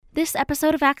This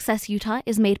episode of Access Utah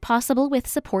is made possible with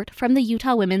support from the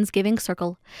Utah Women's Giving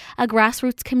Circle, a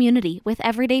grassroots community with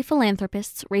everyday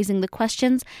philanthropists raising the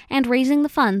questions and raising the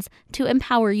funds to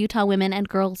empower Utah women and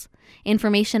girls.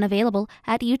 Information available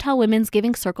at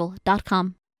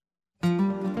utahwomensgivingcircle.com.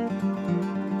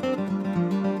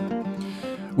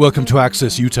 Welcome to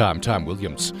Access Utah. I'm Tom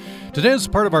Williams. Today is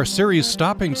part of our series,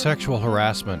 Stopping Sexual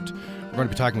Harassment. We're going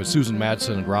to be talking with Susan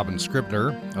Madsen and Robbyn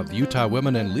Scribner of the Utah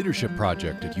Women and Leadership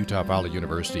Project at Utah Valley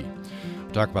University.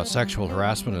 We'll talk about sexual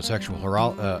harassment and sexual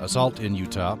assault in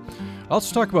Utah.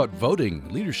 Also talk about voting,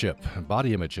 leadership,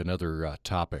 body image, and other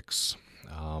topics.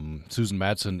 Susan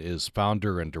Madsen is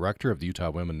founder and director of the Utah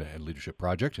Women and Leadership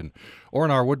Project, and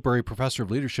Orrin R. Woodbury, professor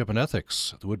of leadership and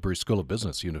ethics at the Woodbury School of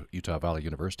Business, Utah Valley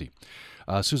University.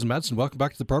 Susan Madsen, welcome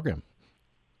back to the program.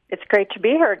 It's great to be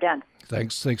here again.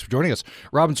 Thanks for joining us.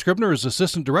 Robbyn Scribner is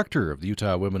assistant director of the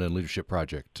Utah Women and Leadership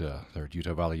Project there at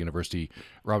Utah Valley University.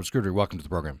 Robbyn Scribner, welcome to the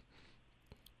program.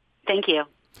 Thank you.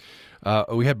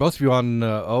 We had both of you on,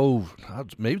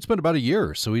 maybe it's been about a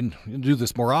year, so we need to do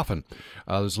this more often.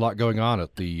 There's a lot going on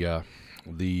at the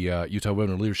Utah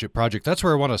Women and Leadership Project. That's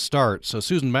where I want to start. So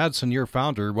Susan Madsen, you're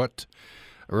founder.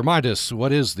 Remind us,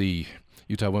 what is the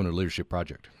Utah Women and Leadership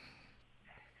Project?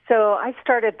 So I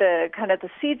started the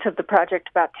seeds of the project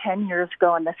about 10 years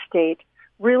ago in the state,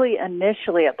 really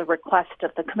initially at the request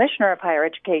of the Commissioner of Higher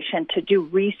Education to do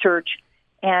research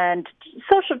and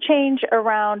social change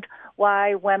around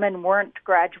why women weren't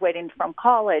graduating from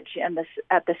college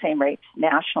at the same rates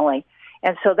nationally.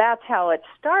 And so that's how it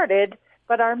started,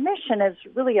 but our mission has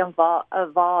really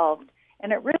evolved,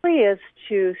 and it really is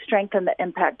to strengthen the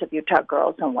impact of Utah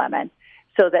girls and women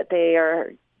so that they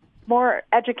are more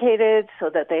educated, so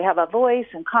that they have a voice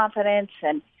and confidence,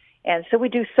 and so we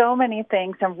do so many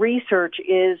things, and research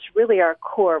is really our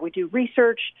core. We do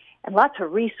research and lots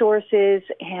of resources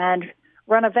and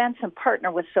run events and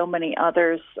partner with so many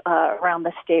others around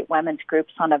the state, women's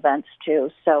groups on events too.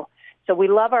 So we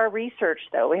love our research,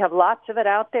 though. We have lots of it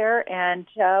out there, and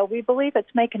we believe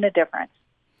it's making a difference.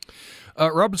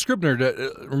 Robbyn Scribner,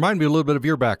 remind me a little bit of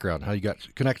your background, how you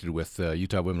got connected with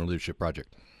Utah Women Leadership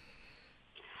Project.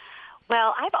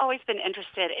 Well, I've always been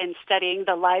interested in studying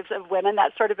the lives of women.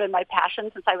 That's sort of been my passion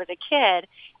since I was a kid.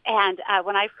 And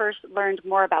when I first learned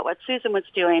more about what Susan was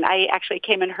doing, I actually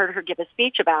came and heard her give a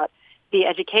speech about the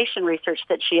education research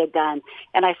that she had done.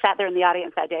 And I sat there in the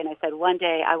audience that day and I said, one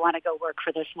day I want to go work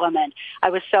for this woman. I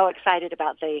was so excited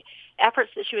about the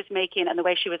efforts that she was making and the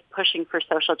way she was pushing for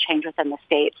social change within the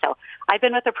state. So I've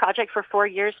been with the project for 4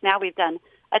 years now. We've done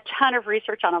a ton of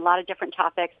research on a lot of different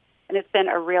topics, and it's been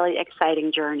a really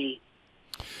exciting journey.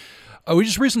 We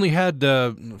just recently had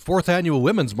fourth annual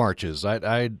women's marches.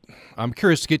 I'm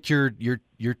curious to get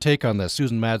your take on this,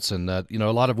 Susan Madsen.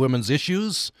 A lot of women's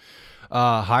issues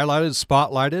highlighted,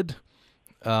 spotlighted.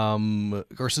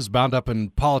 Of course, it's bound up in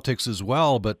politics as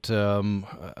well. But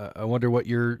I wonder what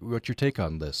your take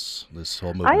on this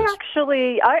whole movement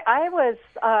is.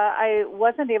 I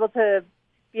wasn't able to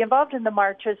be involved in the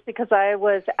marches because I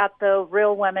was at the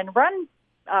Real Women Run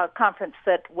conference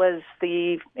that was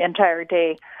the entire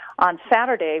day on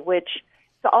Saturday, which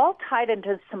is all tied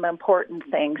into some important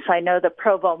things. I know the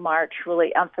Provo March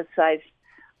really emphasized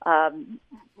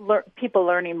people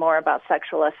learning more about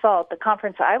sexual assault. The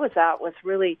conference I was at was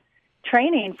really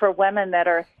training for women that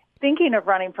are thinking of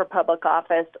running for public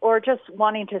office or just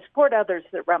wanting to support others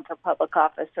that run for public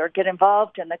office or get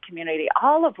involved in the community,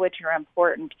 all of which are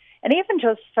important. And even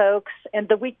just folks, and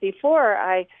the week before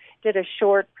I did a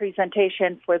short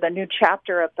presentation for the new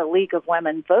chapter of the League of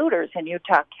Women Voters in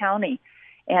Utah County.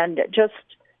 And just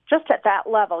at that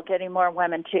level, getting more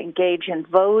women to engage in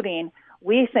voting,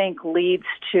 we think leads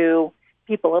to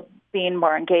people being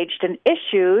more engaged in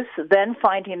issues, then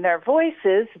finding their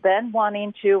voices, then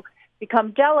wanting to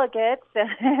become delegates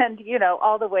and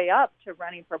all the way up to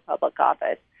running for public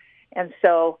office. And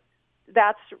so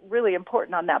that's really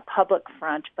important on that public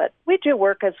front. But we do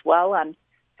work as well on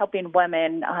helping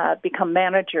women become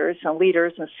managers and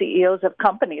leaders and CEOs of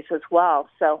companies as well.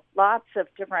 So lots of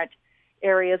different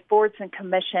areas, boards and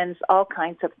commissions, all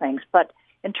kinds of things. But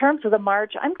in terms of the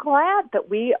march, I'm glad that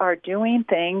we are doing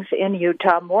things in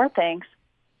Utah, more things,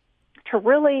 to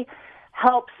really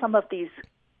help some of these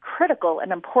critical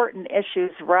and important issues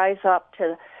rise up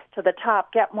to the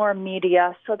top, get more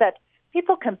media so that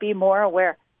people can be more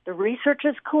aware. The research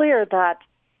is clear that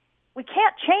we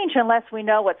can't change unless we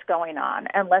know what's going on,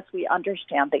 unless we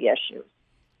understand the issues.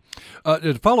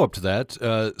 To follow up to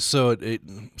that,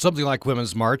 something like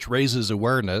Women's March raises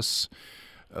awareness,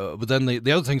 but then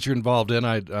the other things you're involved in,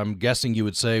 I'm guessing you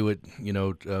would say,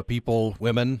 people,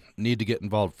 women, need to get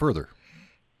involved further.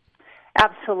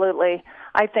 Absolutely.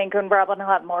 I think, and Robbyn will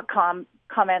have more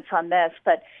comments on this,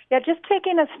 but yeah, just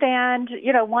taking a stand,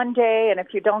 one day, and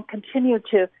if you don't continue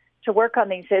to work on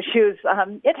these issues,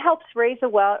 it helps raise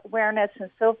awareness and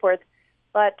so forth.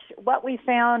 But what we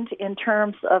found in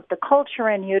terms of the culture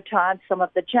in Utah and some of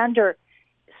the gender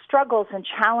struggles and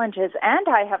challenges, and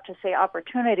I have to say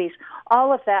opportunities,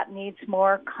 all of that needs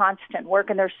more constant work.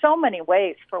 And there's so many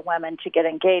ways for women to get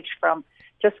engaged, from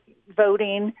just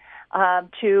voting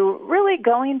to really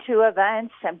going to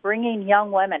events and bringing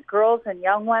young women, girls and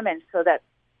young women, so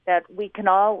that we can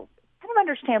all kind of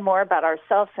understand more about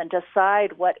ourselves and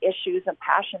decide what issues and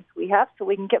passions we have, so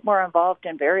we can get more involved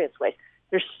in various ways.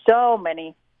 There's so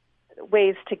many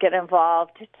ways to get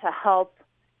involved to help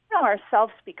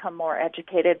ourselves become more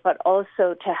educated, but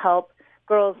also to help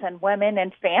girls and women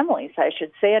and families, I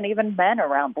should say, and even men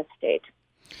around the state.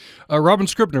 Robbyn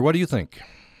Scribner, what do you think?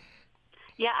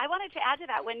 Yeah, I wanted to add to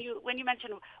that when you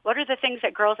mentioned what are the things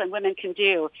that girls and women can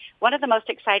do. One of the most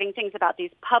exciting things about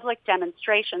these public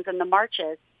demonstrations and the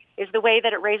marches is the way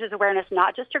that it raises awareness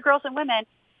not just to girls and women,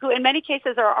 who in many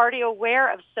cases are already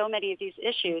aware of so many of these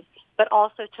issues, but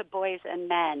also to boys and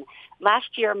men.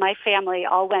 Last year, my family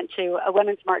all went to a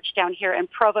women's march down here in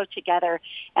Provo together,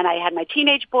 and I had my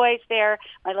teenage boys there,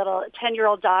 my little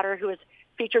 10-year-old daughter who was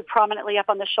featured prominently up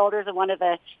on the shoulders of one of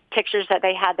the pictures that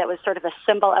they had that was sort of a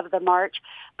symbol of the march.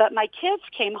 But my kids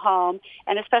came home,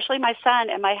 and especially my son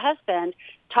and my husband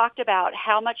talked about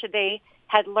how much they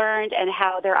had learned and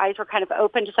how their eyes were kind of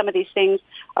open to some of these things.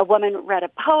 A woman read a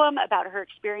poem about her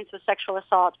experience with sexual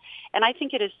assault. And I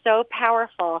think it is so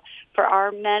powerful for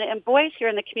our men and boys here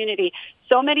in the community,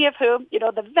 so many of whom,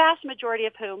 the vast majority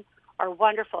of whom are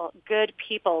wonderful, good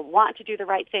people, want to do the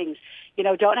right things,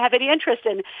 don't have any interest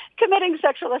in committing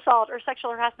sexual assault or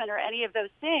sexual harassment or any of those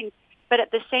things. But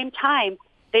at the same time,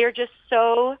 they are just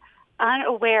so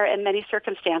unaware in many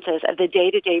circumstances of the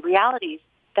day-to-day realities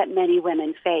that many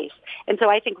women face. And so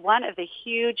I think one of the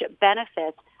huge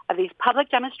benefits of these public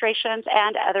demonstrations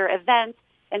and other events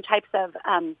and types of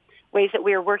ways that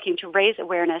we are working to raise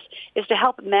awareness is to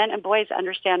help men and boys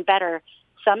understand better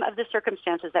some of the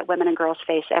circumstances that women and girls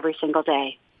face every single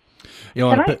day.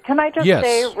 Can I just yes.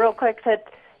 say real quick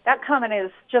that comment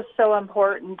is just so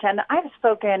important. And I've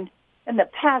spoken in the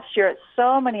past year at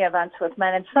so many events with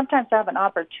men, and sometimes I have an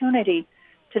opportunity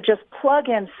to just plug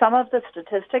in some of the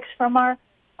statistics from our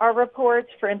reports.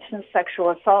 For instance, sexual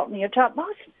assault in Utah.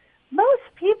 Most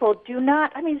people do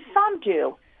not, some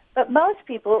do, but most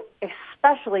people,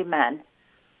 especially men,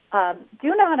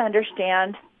 do not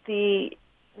understand the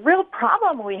real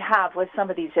problem we have with some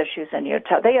of these issues in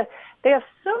Utah. They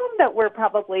assume that we're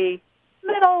probably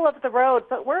middle of the road,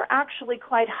 but we're actually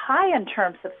quite high in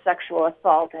terms of sexual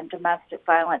assault and domestic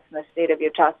violence in the state of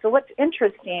Utah. So what's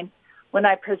interesting when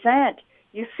I present,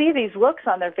 you see these looks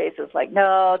on their faces like,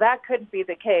 no, that couldn't be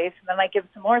the case. And then I give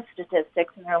some more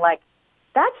statistics, and they're like,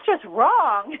 that's just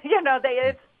wrong.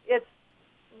 It's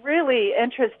really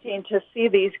interesting to see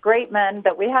these great men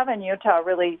that we have in Utah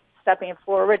really stepping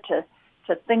forward to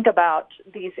think about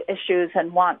these issues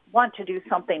and want to do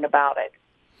something about it.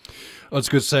 Well, it's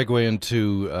a good segue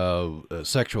into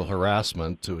sexual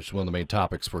harassment, which is one of the main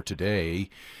topics for today.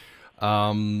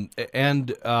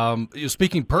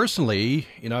 Speaking personally,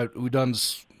 we've done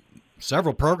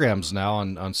several programs now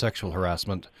on sexual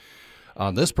harassment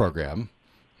on this program,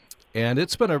 and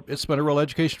it's been a real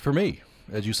education for me.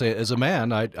 As you say, as a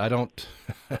man, I don't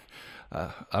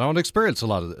I don't experience a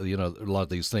lot of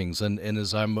these things, and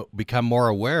as I'm become more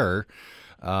aware,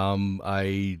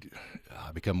 I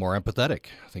become more empathetic.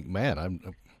 I think,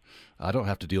 man, I don't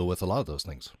have to deal with a lot of those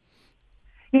things.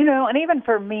 And even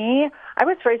for me, I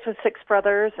was raised with 6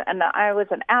 brothers, and I was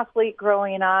an athlete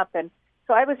growing up, and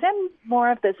so I was in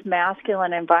more of this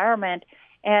masculine environment.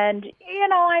 And,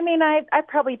 I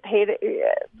probably paid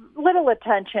little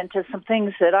attention to some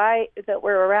things that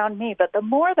were around me. But the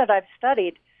more that I've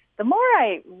studied, the more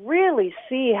I really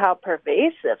see how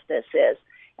pervasive this is,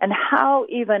 and how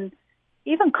even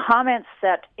comments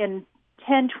that in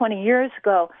 10, 20 years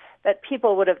ago that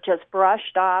people would have just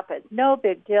brushed off as no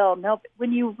big deal.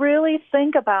 When you really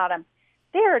think about them,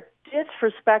 they are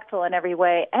disrespectful in every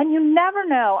way, and you never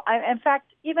know. In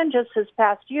fact, even just this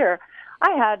past year,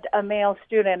 I had a male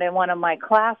student in one of my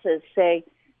classes say,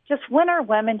 just when are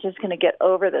women just going to get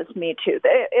over this Me Too?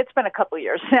 It's been a couple of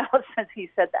years now since he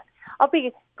said that. I'll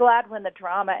be glad when the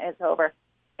drama is over.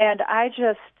 And I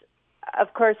just,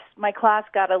 of course, my class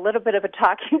got a little bit of a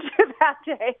talking to that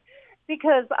day,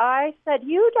 because I said,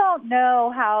 you don't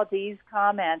know how these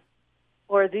comments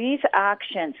or these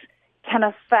actions can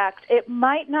affect. It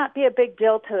might not be a big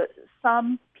deal to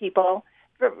some people.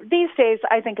 These days,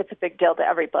 I think it's a big deal to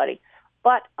everybody.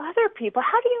 But other people,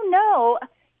 how do you know?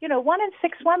 1 in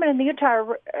 6 women in the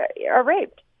Utah are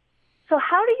raped. So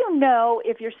how do you know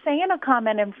if you're saying a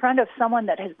comment in front of someone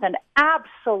that has been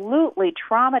absolutely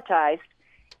traumatized,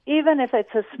 even if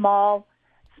it's a small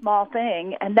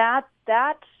thing? And that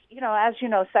as you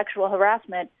know, sexual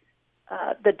harassment,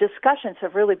 the discussions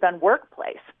have really been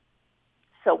workplace.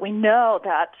 So we know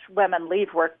that women leave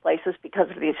workplaces because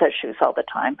of these issues all the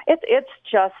time. It's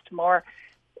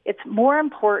more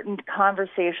important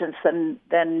conversations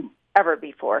than ever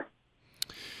before.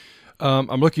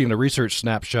 I'm looking at a research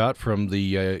snapshot from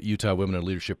the Utah Women in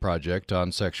Leadership Project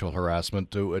on sexual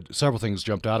harassment. Several things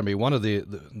jumped out at me. One of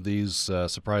these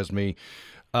surprised me.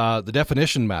 The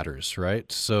definition matters,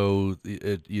 right? So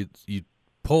you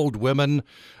polled women.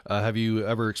 Have you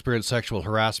ever experienced sexual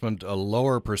harassment? A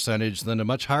lower percentage than a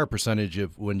much higher percentage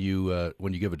of when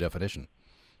you give a definition.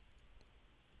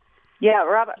 Yeah,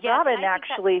 Robbyn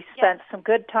actually spent some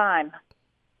good time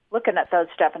looking at those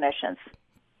definitions.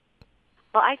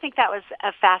 Well, I think that was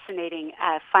a fascinating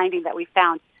finding that we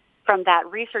found from that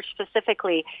research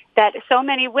specifically, that so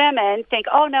many women think,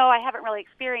 oh, no, I haven't really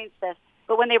experienced this.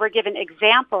 But when they were given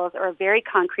examples or a very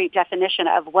concrete definition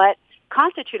of what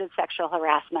constituted sexual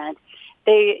harassment,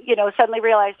 they, suddenly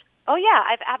realized, oh, yeah,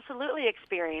 I've absolutely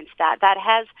experienced that. That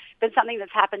has been something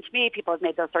that's happened to me. People have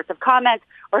made those sorts of comments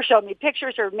or showed me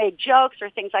pictures or made jokes or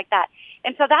things like that.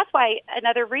 And so that's why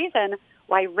another reason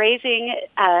why raising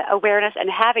awareness and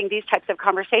having these types of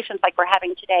conversations like we're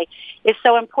having today is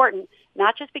so important,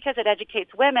 not just because it educates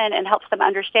women and helps them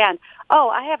understand, oh,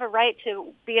 I have a right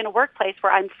to be in a workplace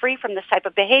where I'm free from this type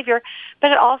of behavior,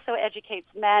 but it also educates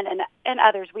men and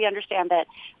others. We understand that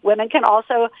women can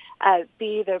also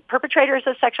be the perpetrators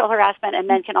of sexual harassment, and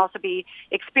men can also be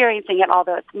experiencing it,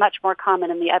 although it's much more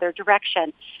common in the other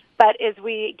direction. But as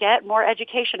we get more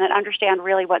education and understand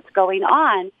really what's going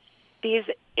on, these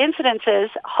incidences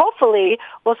hopefully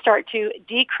will start to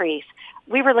decrease.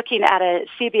 We were looking at a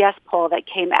CBS poll that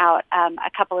came out a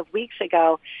couple of weeks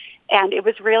ago, and it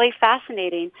was really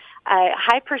fascinating. A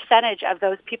high percentage of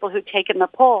those people who'd taken the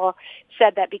poll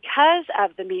said that because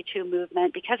of the Me Too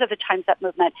movement, because of the Time's Up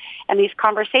movement and these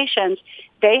conversations,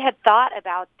 they had thought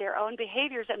about their own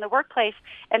behaviors in the workplace,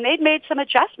 and they'd made some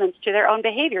adjustments to their own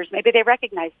behaviors. Maybe they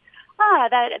recognized,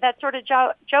 that sort of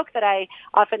joke that I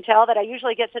often tell that I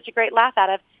usually get such a great laugh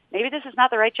out of, maybe this is not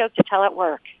the right joke to tell at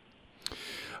work.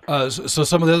 So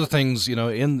some of the other things,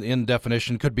 in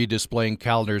definition could be displaying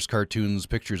calendars, cartoons,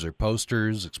 pictures, or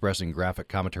posters, expressing graphic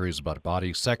commentaries about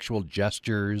body, sexual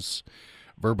gestures,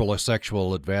 verbal or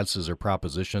sexual advances or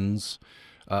propositions.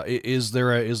 Is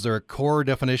there a core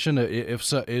definition?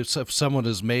 If someone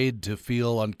is made to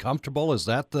feel uncomfortable, is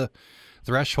that the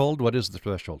threshold? What is the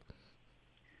threshold?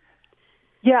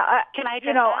 Yeah, can I?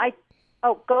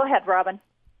 Go ahead, Robbyn.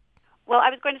 Well,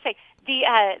 I was going to say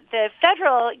the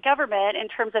federal government, in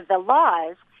terms of the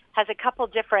laws, has a couple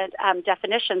different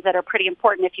definitions that are pretty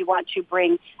important if you want to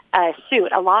bring a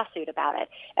lawsuit about it.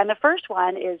 And the first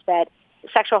one is that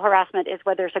sexual harassment is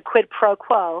where there's a quid pro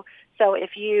quo. So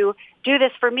if you do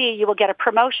this for me, you will get a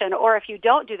promotion, or if you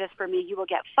don't do this for me, you will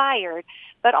get fired.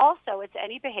 But also, it's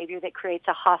any behavior that creates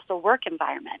a hostile work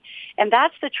environment. And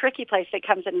that's the tricky place that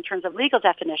comes in terms of legal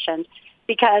definitions,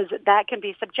 because that can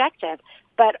be subjective.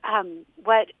 But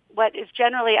what is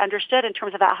generally understood in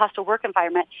terms of that hostile work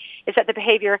environment is that the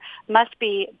behavior must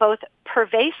be both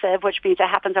pervasive, which means it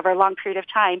happens over a long period of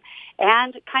time,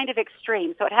 and kind of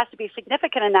extreme. So it has to be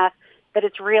significant enough that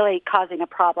it's really causing a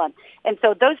problem. And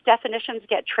so those definitions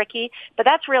get tricky, but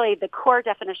that's really the core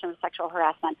definition of sexual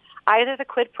harassment, either the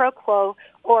quid pro quo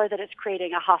or that it's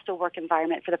creating a hostile work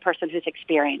environment for the person who's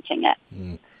experiencing it.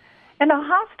 Mm. And a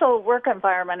hostile work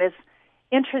environment is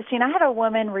interesting. I had a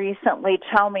woman recently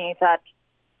tell me that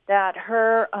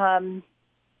her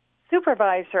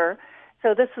supervisor,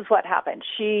 so this is what happened.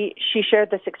 She shared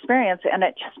this experience, and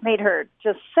it just made her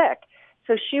just sick.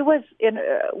 So she was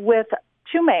with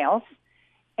 2 males,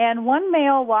 and one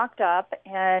male walked up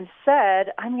and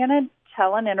said, I'm going to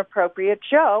tell an inappropriate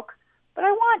joke, but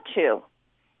I want to.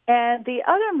 And the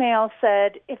other male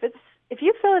said, if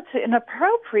you feel it's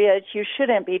inappropriate, you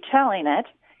shouldn't be telling it.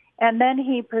 And then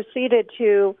he proceeded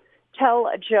to tell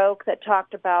a joke that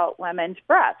talked about women's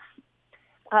breasts.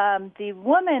 The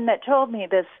woman that told me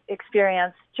this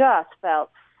experience just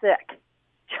felt sick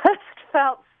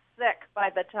by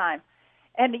the time.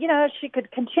 And, she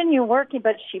could continue working,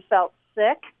 but she felt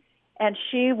sick. And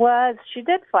she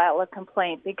did file a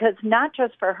complaint, because not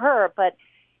just for her, but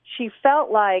she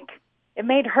felt like it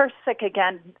made her sick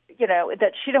again,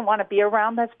 that she didn't want to be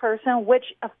around this person, which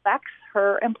affects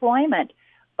her employment,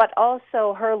 but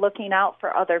also her looking out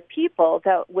for other people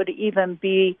that would even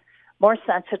be more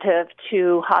sensitive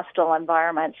to hostile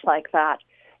environments like that.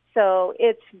 So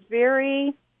it's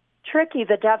very tricky,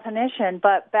 the definition,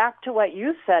 but back to what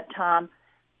you said, Tom,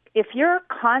 if you're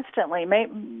constantly,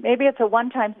 maybe it's a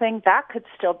one-time thing, that could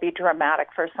still be dramatic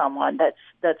for someone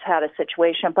that's had a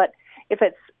situation. But if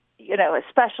it's,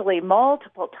 especially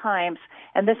multiple times,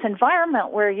 and this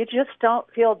environment where you just don't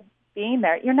feel being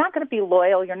there, you're not going to be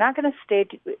loyal. You're not going to stay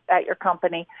at your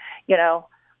company,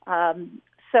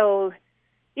 So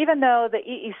even though the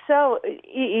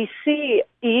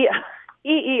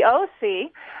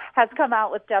EEOC has come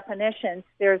out with definitions,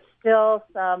 there's still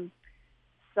some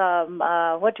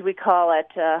what do we call it?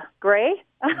 Gray,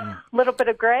 a little bit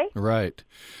of gray. Right.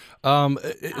 It's a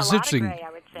lot interesting. Of gray,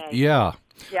 I would say. Yeah.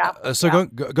 Yeah. So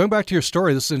going back to your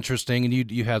story, this is interesting, and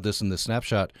you have this in the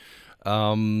snapshot.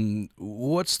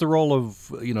 What's the role of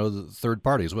the third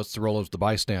parties? What's the role of the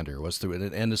bystander?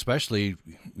 And especially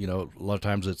a lot of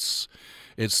times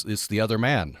it's the other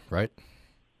man, right?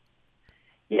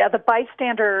 Yeah, the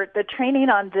bystander, the training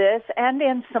on this and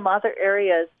in some other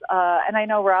areas, and I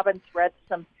know Robbyn's read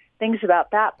some things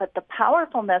about that, but the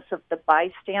powerfulness of the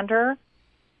bystander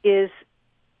is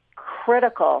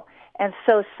critical. And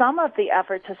so some of the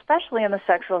efforts, especially in the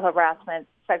sexual harassment,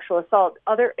 sexual assault,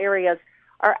 other areas,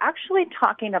 are actually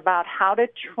talking about how to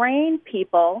train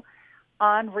people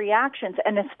on reactions,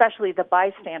 and especially the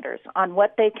bystanders, on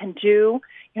what they can do,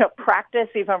 practice,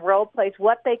 even role plays,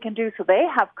 what they can do so they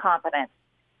have confidence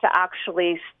to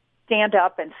actually stand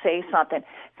up and say something.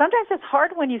 Sometimes it's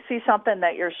hard when you see something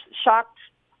that you're shocked,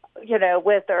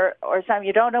 with or something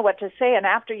you don't know what to say, and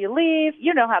after you leave,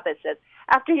 you know how this is.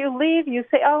 After you leave, you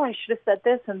say, "Oh, I should have said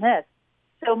this and this."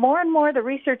 So more and more, the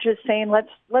research is saying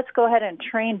let's go ahead and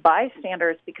train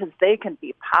bystanders because they can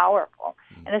be powerful,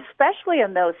 and especially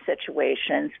in those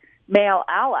situations, male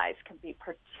allies can be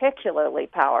particularly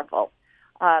powerful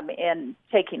in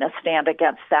taking a stand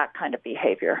against that kind of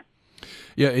behavior.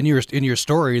 Yeah, in your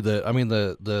story,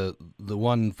 the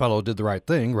one fellow did the right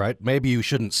thing, right? Maybe you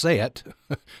shouldn't say it.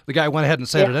 The guy went ahead and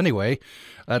said it anyway.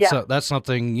 That's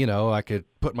something I could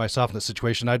put myself in the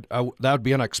situation. That would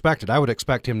be unexpected. I would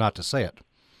expect him not to say it.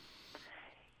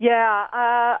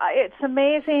 Yeah, it's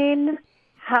amazing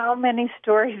how many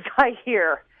stories I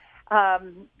hear.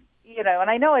 And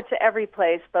I know it's every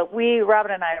place, but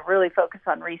Robbyn and I really focus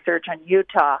on research on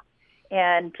Utah,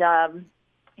 and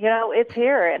it's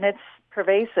here and it's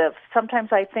pervasive.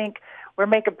 Sometimes I think we're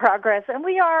making progress, and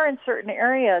we are in certain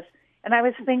areas. And I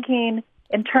was thinking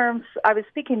I was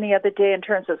speaking the other day in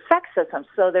terms of sexism.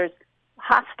 So there's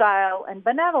hostile and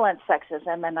benevolent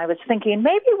sexism, and I was thinking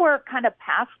maybe we're kind of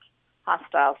past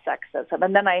hostile sexism.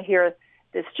 And then I hear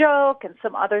this joke and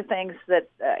some other things that,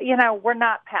 we're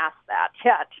not past that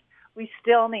yet. We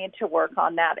still need to work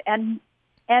on that and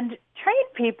train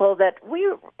people that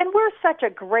we're such a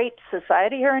great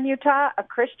society here in Utah, a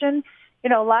Christian,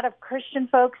 a lot of Christian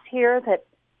folks here that,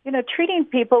 treating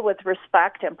people with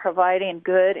respect and providing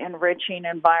good, enriching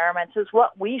environments is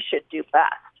what we should do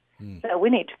best. So we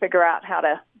need to figure out how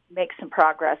to make some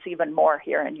progress even more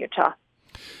here in Utah.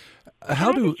 Can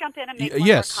I just jump in and make one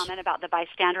more comment about the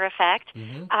bystander effect?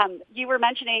 Mm-hmm. You were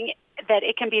mentioning that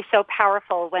it can be so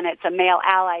powerful when it's a male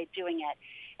ally doing it.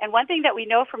 And one thing that we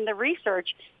know from the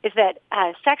research is that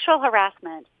sexual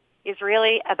harassment is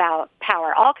really about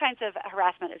power. All kinds of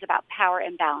harassment is about power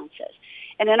imbalances.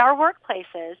 And in our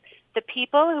workplaces, the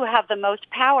people who have the most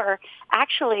power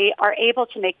actually are able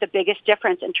to make the biggest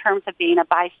difference in terms of being a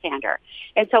bystander.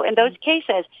 And so in those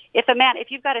cases,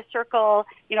 if you've got a circle,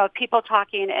 of people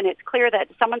talking and it's clear that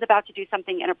someone's about to do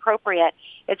something inappropriate,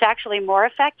 it's actually more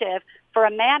effective for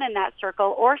a man in that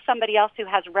circle or somebody else who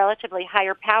has relatively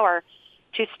higher power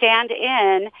to stand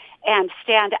in and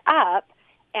stand up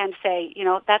and say,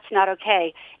 that's not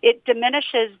okay. It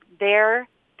diminishes their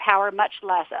power much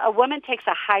less. A woman takes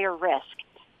a higher risk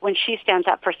when she stands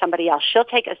up for somebody else. She'll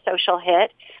take a social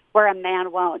hit where a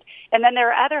man won't. And then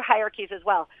there are other hierarchies as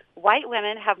well. White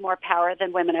women have more power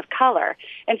than women of color.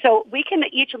 And so we can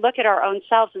each look at our own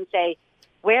selves and say,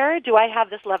 where do I have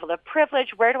this level of privilege?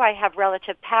 Where do I have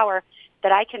relative power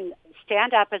that I can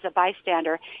stand up as a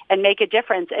bystander and make a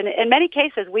difference? And in many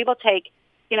cases, we will take,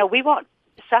 we won't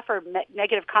suffer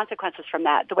negative consequences from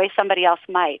that the way somebody else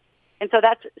might. And so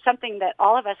that's something that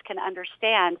all of us can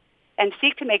understand and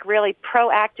seek to make really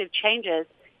proactive changes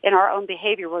in our own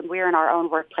behavior when we're in our own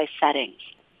workplace settings.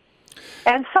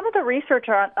 And some of the research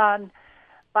on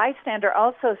bystander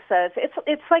also says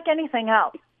it's like anything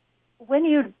else. When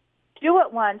you do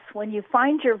it once, when you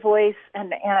find your voice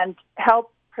and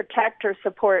help protect or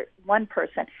support one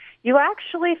person, you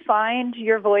actually find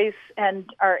your voice and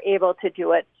are able to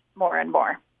do it more and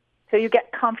more. So you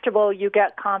get comfortable, you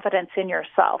get confidence in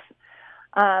yourself.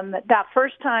 that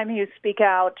first time you speak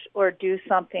out or do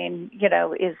something,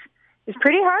 is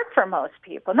pretty hard for most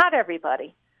people. Not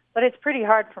everybody, but it's pretty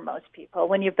hard for most people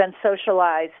when you've been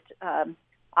socialized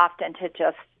often to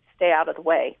just stay out of the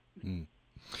way.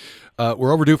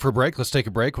 We're overdue for a break. Let's take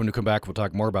a break. When we come back, we'll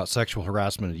talk more about sexual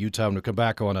harassment in Utah. When we come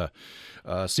back, I want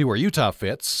to see where Utah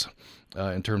fits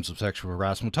in terms of sexual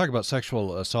harassment. We'll talk about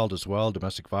sexual assault as well,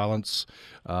 domestic violence.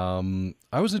 I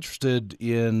was interested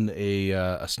in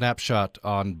a snapshot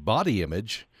on body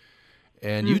image.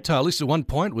 And Utah, at least at one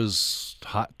point, was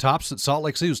tops at Salt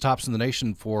Lake City, was tops in the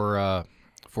nation for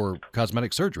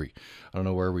cosmetic surgery. I don't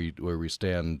know where we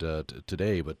stand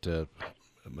today, but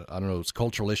I don't know, it's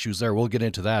cultural issues there. We'll get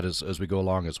into that as we go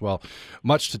along as well.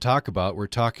 Much to talk about. We're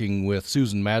talking with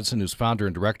Susan Madsen, who's founder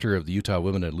and director of the Utah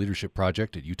Women in Leadership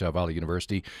Project at Utah Valley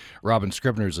University. Robbyn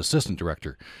Scribner is assistant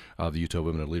director of the Utah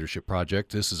Women in Leadership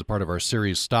Project. This is a part of our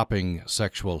series, Stopping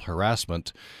Sexual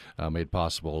Harassment, made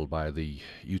possible by the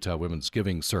Utah Women's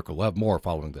Giving Circle. We'll have more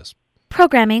following this.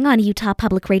 Programming on Utah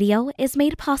Public Radio is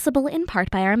made possible in part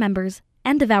by our members.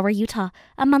 And Devour Utah,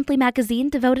 a monthly magazine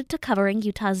devoted to covering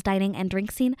Utah's dining and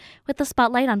drink scene with a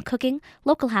spotlight on cooking,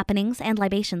 local happenings, and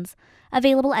libations.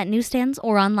 Available at newsstands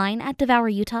or online at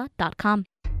devourutah.com.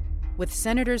 With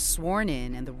senators sworn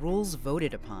in and the rules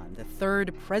voted upon, the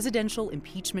third presidential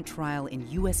impeachment trial in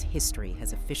U.S. history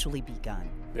has officially begun.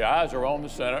 The eyes are on the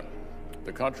Senate.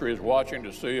 The country is watching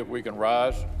to see if we can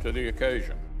rise to the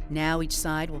occasion. Now each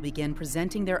side will begin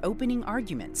presenting their opening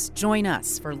arguments. Join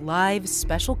us for live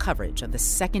special coverage of the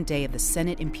second day of the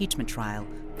Senate impeachment trial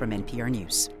from NPR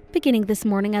News. Beginning this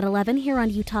morning at 11 here on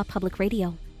Utah Public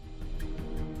Radio.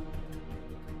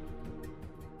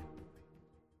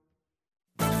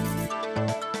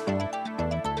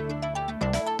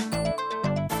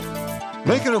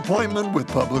 Make an appointment with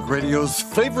Public Radio's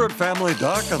favorite family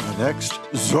doc on the next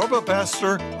Zorba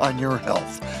Pastor on Your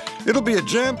Health. It'll be a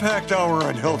jam-packed hour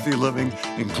on healthy living,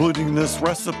 including this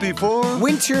recipe for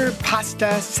winter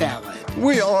pasta salad.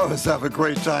 We always have a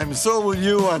great time, so will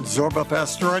you on Zorba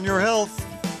Pastor on Your Health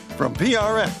from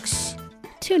PRX.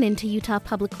 Tune in to Utah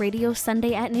Public Radio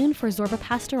Sunday at noon for Zorba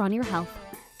Pastor on Your Health.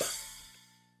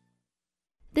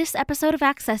 This episode of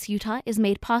Access Utah is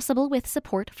made possible with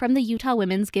support from the Utah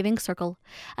Women's Giving Circle,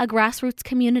 a grassroots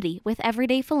community with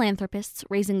everyday philanthropists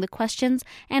raising the questions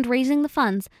and raising the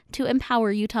funds to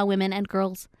empower Utah women and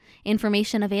girls.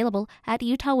 Information available at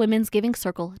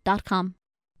utahwomensgivingcircle.com.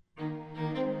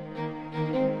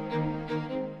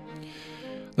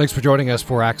 Thanks for joining us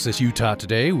for Access Utah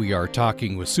today. We are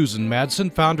talking with Susan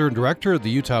Madsen, founder and director of the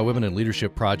Utah Women in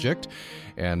Leadership Project,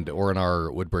 and Orrin R.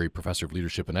 Woodbury, professor of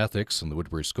leadership and ethics in the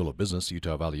Woodbury School of Business,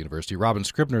 Utah Valley University. Robbyn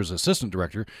Scribner is assistant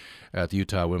director at the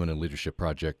Utah Women in Leadership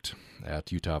Project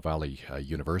at Utah Valley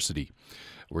University.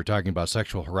 We're talking about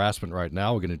sexual harassment right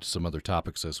now. We'll get into some other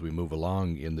topics as we move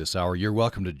along in this hour. You're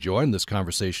welcome to join this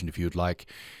conversation if you'd like.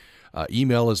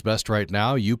 Email is best right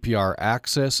now,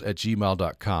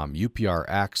 upraccess@gmail.com,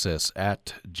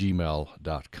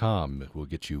 upraccess@gmail.com. We'll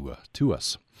get you to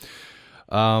us.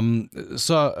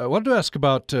 So I wanted to ask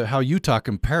about how Utah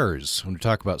compares when we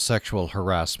talk about sexual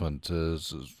harassment.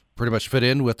 Does it pretty much fit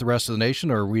in with the rest of the nation,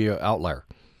 or are we an outlier?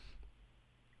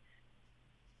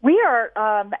 We are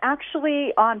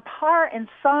actually on par in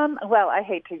some, well, I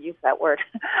hate to use that word.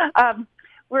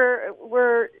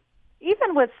 We're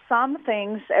even with some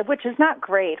things, which is not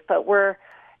great, but we're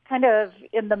kind of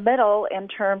in the middle in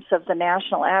terms of the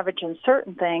national average in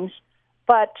certain things.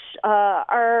 But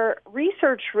our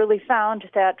research really found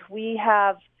that we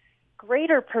have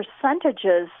greater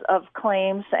percentages of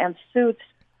claims and suits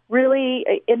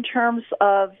really in terms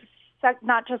of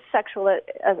not just sexual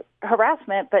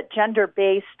harassment, but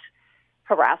gender-based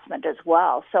harassment as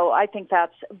well. So I think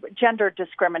that's gender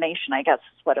discrimination, I guess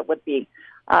is what it would be.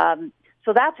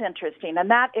 So that's interesting,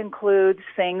 and that includes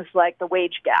things like the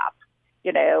wage gap,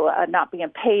 not being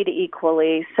paid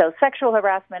equally. So sexual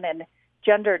harassment and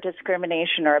gender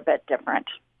discrimination are a bit different.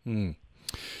 And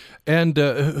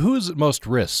who is at most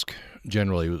risk,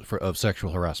 generally, of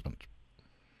sexual harassment?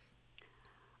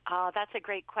 Oh, that's a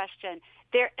great question.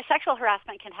 Sexual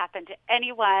harassment can happen to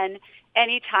anyone,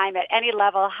 anytime, at any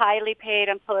level, highly paid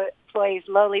employees,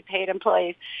 lowly paid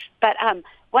employees. But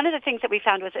one of the things that we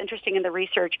found was interesting in the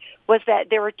research was that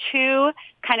there were two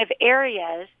kind of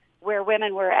areas where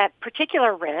women were at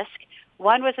particular risk.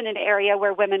 One was in an area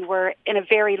where women were in a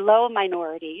very low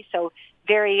minority, so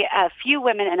very few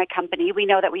women in a company. We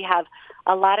know that we have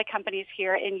a lot of companies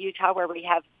here in Utah where we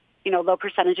have low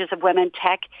percentages of women.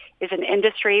 Tech is an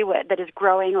industry that is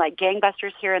growing like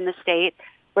gangbusters here in the state,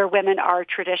 where women are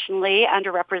traditionally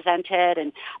underrepresented,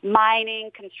 and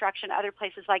mining, construction, other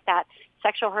places like that.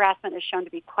 sexual harassment is shown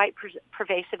to be quite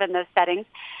pervasive in those settings.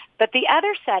 But the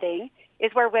other setting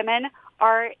is where women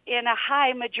are in a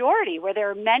high majority, where there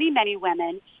are many, many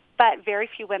women, but very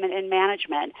few women in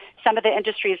management. Some of the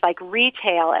industries like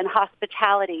retail and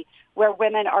hospitality, where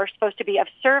women are supposed to be of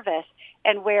service,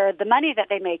 and where the money that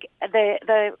they make,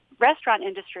 the restaurant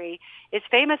industry is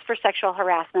famous for sexual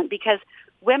harassment because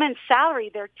women's salary,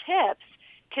 their tips,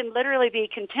 can literally be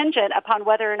contingent upon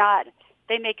whether or not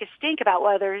they make a stink about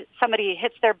whether somebody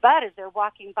hits their butt as they're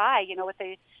walking by, with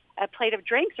a plate of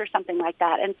drinks or something like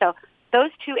that. And so those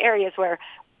two areas where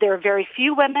there are very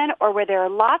few women or where there are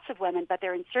lots of women, but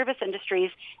they're in service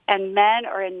industries and men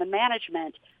are in the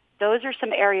management, those are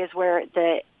some areas where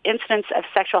the incidents of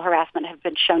sexual harassment have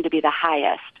been shown to be the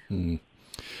highest.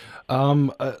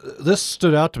 This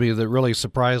stood out to me that really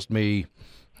surprised me,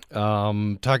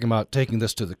 talking about taking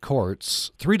this to the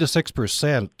courts. 3 to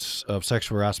 6% of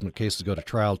sexual harassment cases go to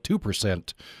trial,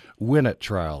 2% win at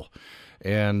trial,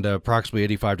 and approximately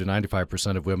 85 to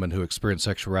 95% of women who experience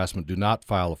sexual harassment do not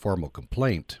file a formal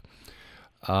complaint.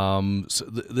 So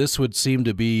this would seem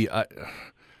to be...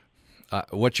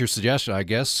 what's your suggestion? I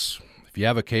guess if you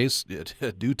have a case,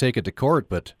 do take it to court,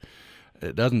 but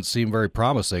it doesn't seem very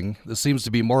promising. This seems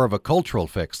to be more of a cultural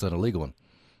fix than a legal one.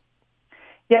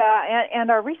 Yeah,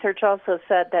 and our research also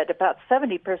said that about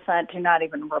 70% do not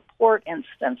even report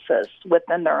instances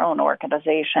within their own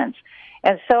organizations.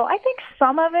 And so I think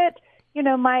some of it,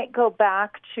 might go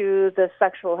back to the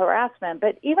sexual harassment,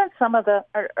 but even some of the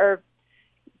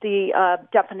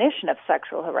definition of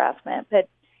sexual harassment. But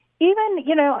even,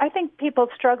 I think people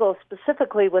struggle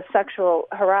specifically with sexual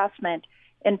harassment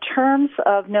in terms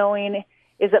of knowing,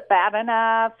 is it bad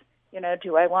enough?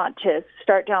 Do I want to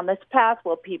start down this path?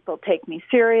 Will people take me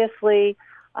seriously?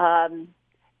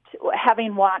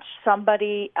 Having watched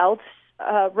somebody else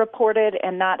report it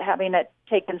and not having it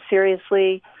taken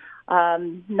seriously,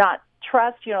 not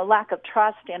trust, lack of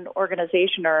trust in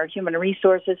organization or human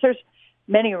resources. There's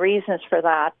many reasons for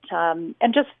that.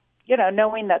 And just,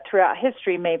 knowing that throughout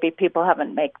history, maybe people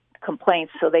haven't made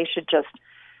complaints, so they should just,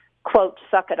 quote,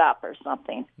 suck it up or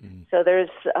something. Mm-hmm. So there's...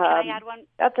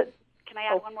 Can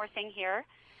I add one more thing here?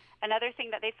 Another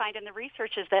thing that they find in the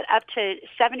research is that up to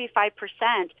 75%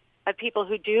 of people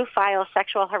who do file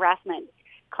sexual harassment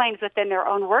claims within their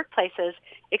own workplaces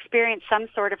experience some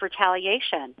sort of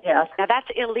retaliation. Yes. Now, that's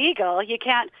illegal. You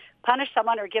can't punish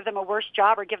someone or give them a worse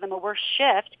job or give them a worse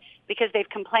shift because they've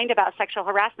complained about sexual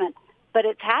harassment. But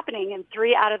it's happening in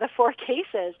 3 out of the 4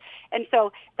 cases. And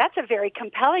so that's a very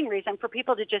compelling reason for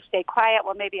people to just stay quiet.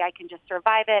 Well, maybe I can just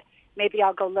survive it. Maybe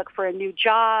I'll go look for a new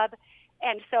job.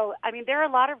 And so, there are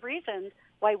a lot of reasons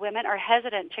why women are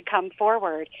hesitant to come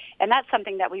forward. And that's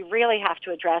something that we really have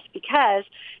to address because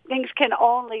things can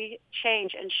only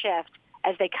change and shift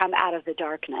as they come out of the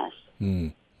darkness.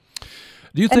 Do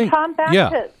you think... Tom, back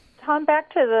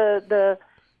to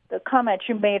the comment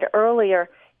you made earlier,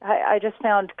 I just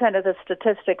found kind of the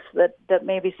statistics that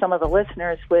maybe some of the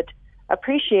listeners would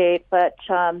appreciate, but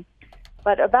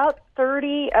about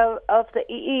 30 of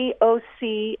the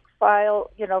EEOC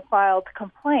filed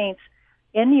complaints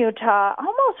in Utah.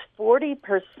 Almost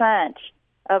 40%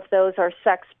 of those are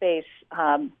sex-based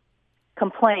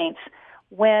complaints.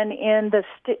 When in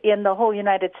the whole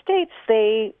United States,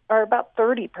 they are about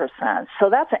 30%. So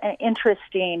that's an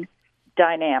interesting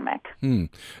dynamic. Do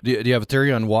you have a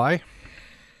theory on why?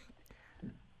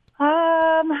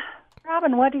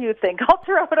 Robbyn, what do you think? I'll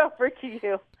throw it over to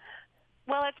you.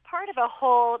 Well, it's part of a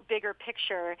whole bigger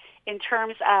picture in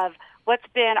terms of what's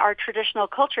been our traditional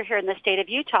culture here in the state of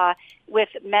Utah with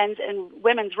men's and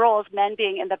women's roles, men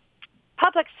being in the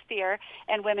public sphere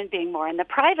and women being more in the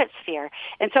private sphere.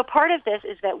 And so part of this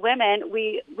is that women,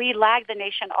 we lag the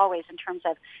nation always in terms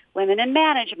of women in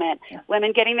management,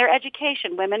 women getting their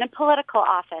education, women in political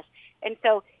office. And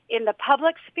so in the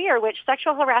public sphere, which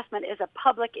sexual harassment is a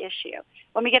public issue.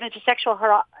 When we get into sexual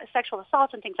assault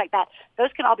and things like that, those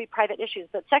can all be private issues.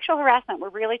 But sexual harassment, we're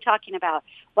really talking about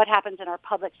what happens in our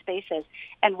public spaces.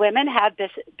 And women have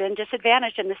been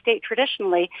disadvantaged in the state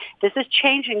traditionally. This is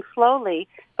changing slowly,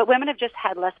 but women have just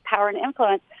had less power and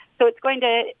influence. So it's going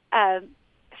to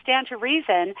stand to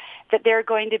reason that there are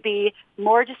going to be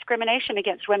more discrimination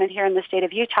against women here in the state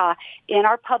of Utah in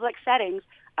our public settings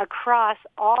across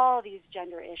all these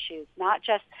gender issues, not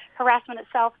just harassment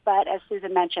itself, but as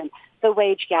Susan mentioned, the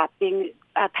wage gap, being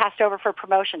passed over for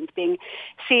promotions, being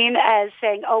seen as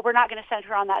saying, oh, we're not going to send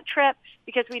her on that trip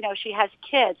because we know she has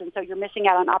kids, and so you're missing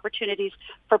out on opportunities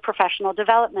for professional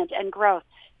development and growth.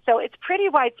 So it's pretty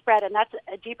widespread, and that's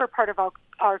a deeper part of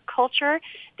our culture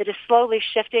that is slowly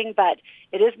shifting, but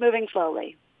it is moving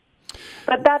slowly.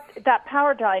 But that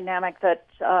power dynamic that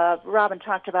Robbyn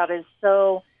talked about is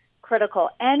so critical.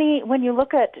 When you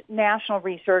look at national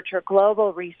research or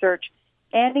global research,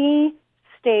 any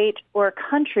state or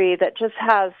country that just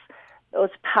has those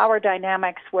power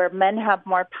dynamics where men have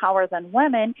more power than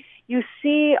women, you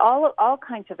see all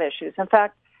kinds of issues. In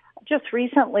fact, just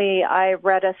recently I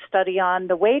read a study on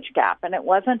the wage gap, and it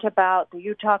wasn't about the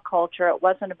Utah culture, it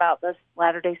wasn't about the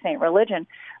Latter-day Saint religion,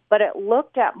 but it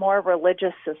looked at more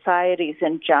religious societies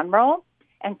in general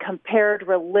and compared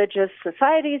religious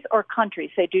societies or countries.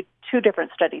 They do two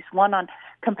different studies, one on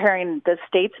comparing the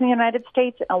states in the United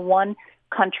States and one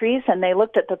countries, and they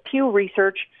looked at the Pew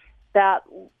Research that,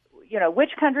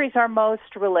 which countries are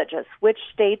most religious, which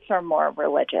states are more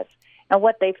religious. And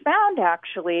what they found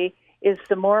actually is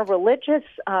the more religious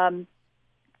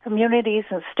communities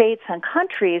and states and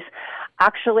countries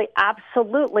actually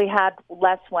absolutely had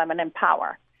less women in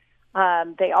power.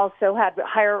 They also had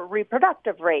higher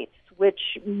reproductive rates, was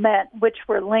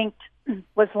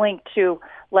linked to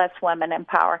less women in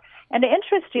power. And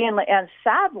interestingly and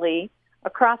sadly,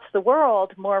 across the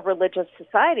world, more religious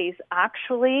societies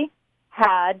actually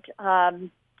had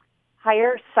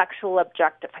higher sexual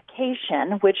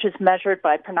objectification, which is measured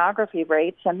by pornography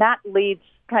rates, and that leads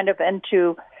kind of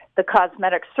into the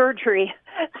cosmetic surgery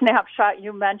snapshot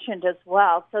you mentioned as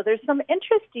well. So there's some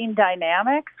interesting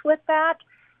dynamics with that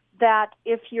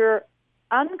if you're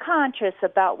unconscious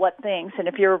about what things, and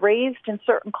if you're raised in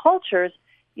certain cultures,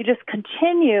 you just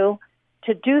continue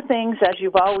to do things as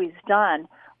you've always done,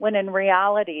 when in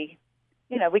reality,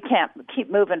 we can't keep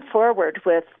moving forward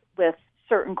with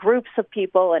certain groups of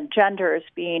people and genders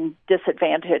being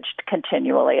disadvantaged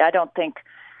continually. I don't think,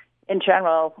 in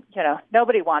general,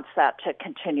 nobody wants that to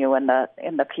continue in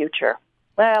the future.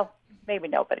 Well, maybe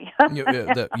nobody.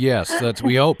 Yes,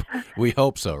 we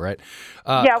hope so, right?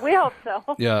 Yeah, we hope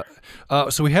so. Yeah.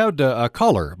 So we had a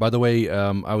caller. By the way,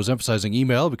 I was emphasizing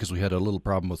email because we had a little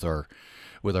problem with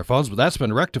our phones, but that's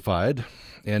been rectified.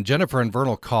 And Jennifer in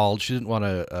Vernal called. She didn't want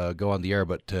to go on the air,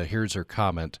 but here's her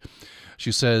comment.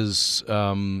 She says,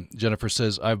 Jennifer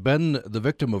says, I've been the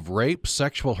victim of rape,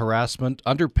 sexual harassment,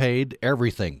 underpaid,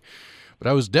 everything. But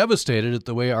I was devastated at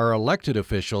the way our elected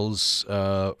officials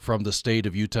from the state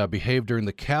of Utah behaved during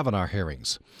the Kavanaugh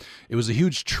hearings. It was a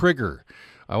huge trigger.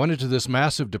 I went into this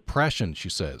massive depression, she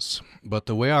says. But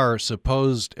the way our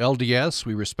supposed LDS,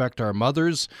 we respect our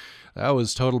mothers, that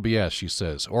was total BS, she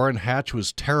says. Orrin Hatch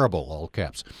was terrible, all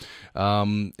caps.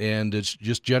 And it's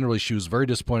just generally, she was very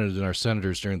disappointed in our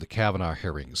senators during the Kavanaugh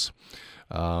hearings.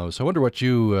 So I wonder what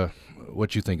you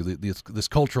think of this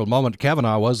cultural moment.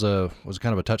 Kavanaugh was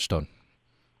kind of a touchstone.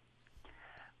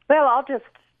 Well,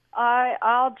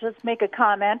 I'll just make a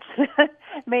comment.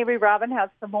 Maybe Robbyn has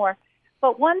some more.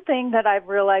 But one thing that I've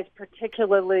realized,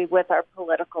 particularly with our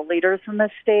political leaders in this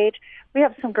state, we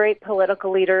have some great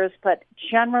political leaders, but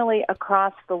generally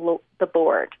across the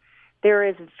board, there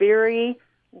is very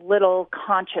little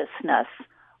consciousness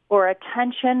or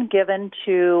attention given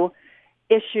to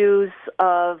issues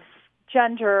of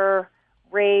gender,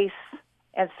 race,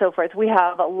 and so forth. We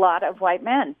have a lot of white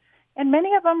men, and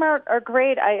many of them are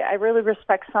great. I really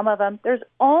respect some of them. There's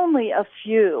only a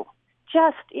few.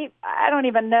 I don't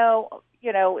even know,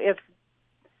 if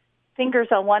fingers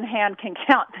on one hand can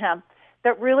count them,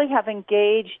 that really have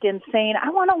engaged in saying, I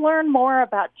want to learn more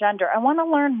about gender. I want to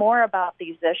learn more about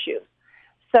these issues.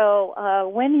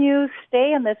 So when you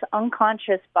stay in this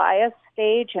unconscious bias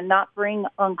stage and not bring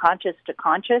unconscious to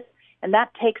conscious, and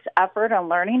that takes effort and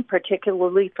learning,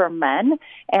 particularly for men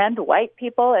and white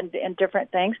people and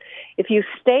different things. If you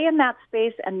stay in that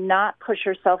space and not push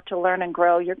yourself to learn and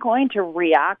grow, you're going to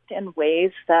react in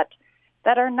ways that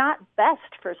are not best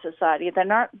for society,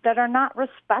 that are not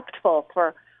respectful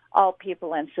for all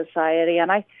people in society.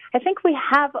 And I think we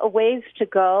have a ways to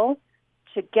go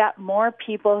to get more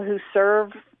people who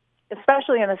serve,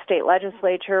 especially in the state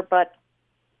legislature, but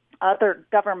other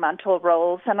governmental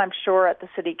roles, and I'm sure at the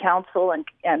city council and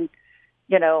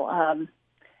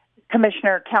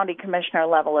county commissioner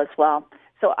level as well.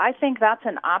 So I think that's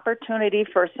an opportunity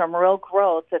for some real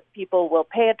growth if people will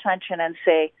pay attention and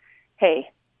say, hey,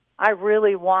 I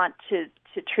really want to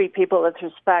treat people with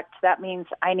respect. That means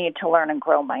I need to learn and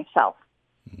grow myself.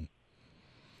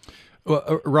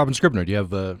 Well, Robbyn Scribner, do you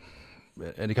have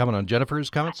any comment on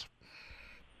Jennifer's comments?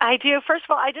 I do. First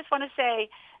of all, I just want to say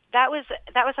that was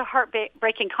a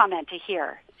heartbreaking comment to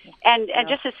hear. And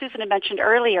just as Susan had mentioned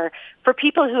earlier, for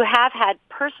people who have had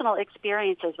personal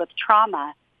experiences with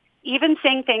trauma, even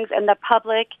saying things in the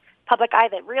public eye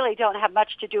that really don't have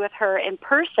much to do with her in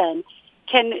person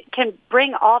can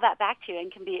bring all that back to you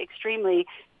and can be extremely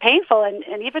painful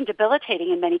and even debilitating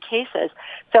in many cases.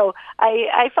 So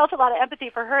I felt a lot of empathy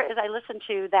for her as I listened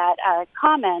to that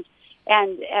comment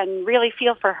and really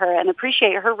feel for her and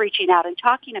appreciate her reaching out and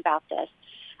talking about this.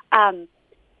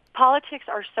 Politics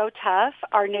are so tough.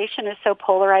 Our nation is so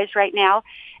polarized right now,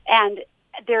 and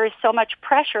there is so much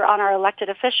pressure on our elected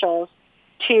officials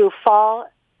to fall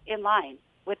in line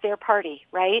with their party,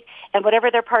 right? And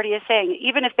whatever their party is saying,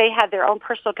 even if they have their own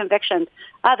personal convictions,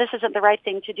 this isn't the right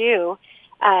thing to do,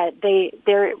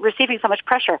 they're receiving so much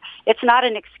pressure. It's not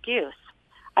an excuse.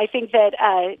 I think that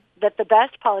that the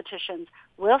best politicians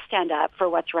will stand up for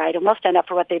what's right and will stand up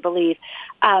for what they believe.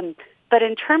 But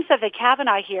in terms of the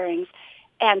Kavanaugh hearings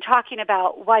and talking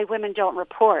about why women don't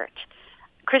report,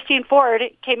 Christine Ford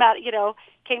came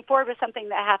forward with something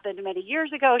that happened many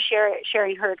years ago,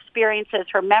 sharing her experiences,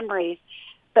 her memories.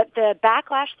 But the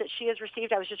backlash that she has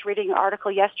received, I was just reading an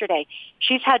article yesterday,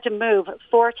 she's had to move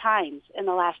 4 times in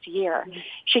the last year. Mm-hmm.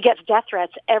 She gets death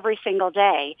threats every single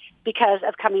day because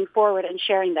of coming forward and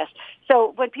sharing this.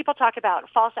 So when people talk about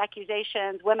false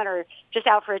accusations, women are just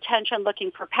out for attention,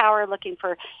 looking for power, looking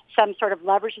for some sort of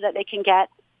leverage that they can get.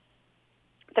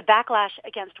 The backlash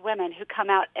against women who come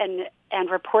out and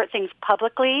report things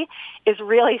publicly is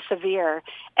really severe.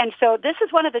 And so this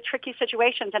is one of the tricky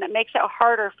situations, and it makes it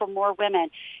harder for more women.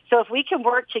 So if we can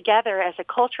work together as a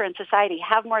culture and society,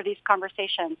 have more of these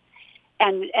conversations,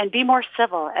 and be more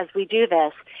civil as we do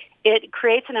this, it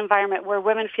creates an environment where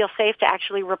women feel safe to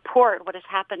actually report what has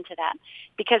happened to them.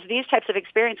 Because these types of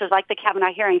experiences, like the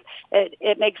Kavanaugh hearings,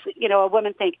 it makes a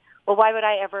woman think, well, why would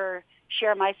I ever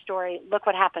share my story? Look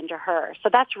what happened to her. So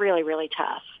that's really, really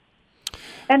tough.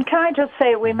 And can I just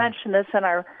say, we mentioned this in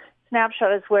our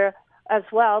snapshot as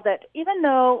well, that even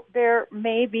though there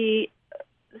may be,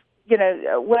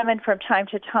 women from time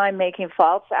to time making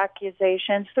false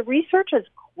accusations, the research is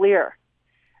clear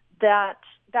that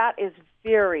is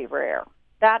very rare.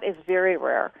 That is very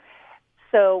rare.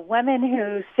 So women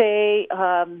who say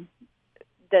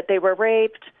that they were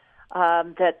raped,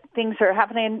 that things are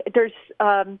happening, there's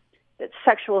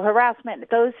sexual harassment,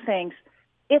 those things,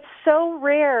 it's so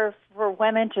rare for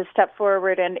women to step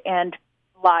forward and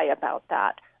lie about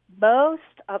that.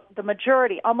 The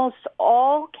majority, almost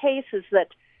all cases that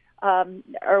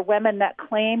are women that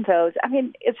claim those,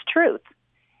 it's truth.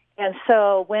 And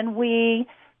so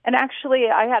and actually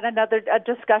I had a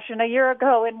discussion a year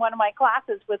ago in one of my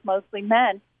classes with mostly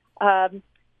men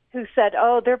who said,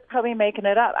 they're probably making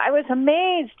it up. I was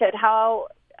amazed at how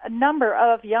a number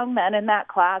of young men in that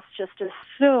class just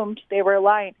assumed they were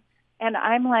lying. And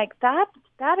I'm like, that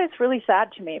is really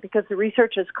sad to me, because the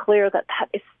research is clear that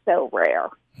is so rare.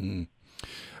 Mm.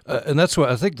 And that's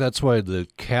why the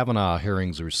Kavanaugh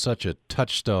hearings are such a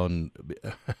touchstone.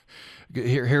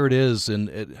 Here it is,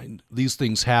 and these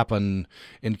things happen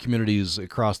in communities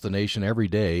across the nation every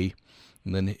day,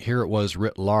 and then here it was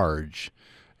writ large.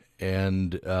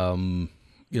 And a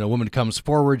woman comes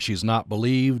forward, she's not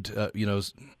believed.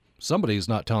 Somebody's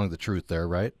not telling the truth there,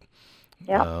 right?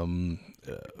 Yeah.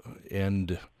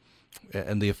 And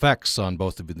the effects on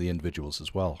both of the individuals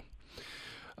as well.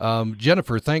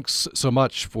 Jennifer, thanks so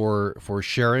much for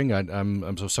sharing.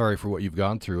 I'm so sorry for what you've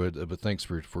gone through, but thanks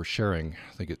for sharing.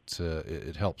 I think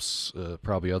it helps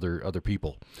probably other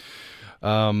people.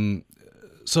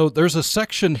 So there's a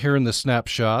section here in the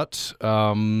snapshot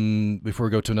before we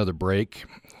go to another break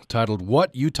titled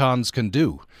 "What Utahns Can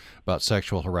Do About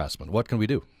Sexual Harassment." What can we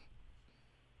do?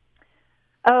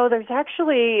 Oh, there's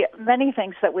actually many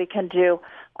things that we can do.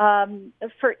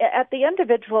 At the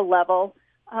individual level,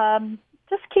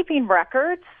 just keeping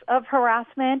records of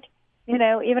harassment,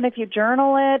 even if you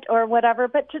journal it or whatever,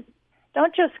 but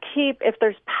don't just keep, if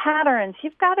there's patterns,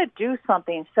 you've got to do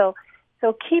something. So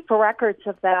keep records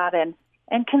of that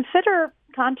and consider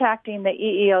contacting the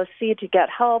EEOC to get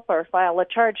help or file a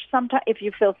charge. Sometimes, if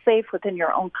you feel safe within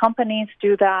your own companies,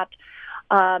 do that.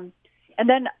 And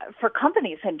then for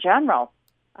companies in general,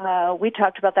 we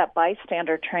talked about that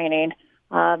bystander training.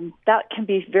 That can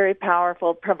be very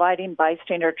powerful, providing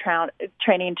bystander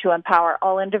training to empower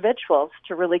all individuals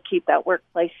to really keep that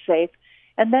workplace safe.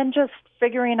 And then just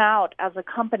figuring out, as a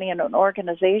company and an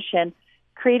organization,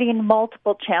 creating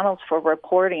multiple channels for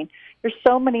reporting. There's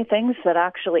so many things that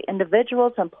actually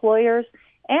individuals, employers,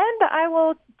 and I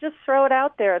will just throw it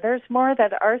out there, there's more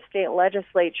that our state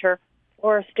legislature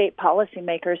or state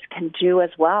policymakers can do as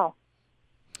well.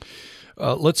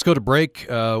 Let's go to break.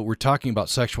 We're talking about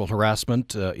sexual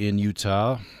harassment in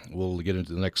Utah. We'll get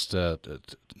into the next,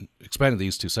 expanding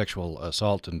these to sexual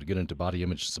assault and get into body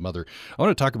image and some other. I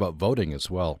want to talk about voting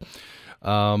as well.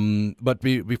 But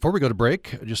before we go to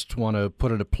break, I just want to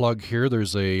put in a plug here.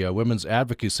 There's a women's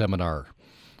advocacy seminar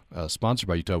sponsored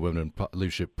by Utah Women in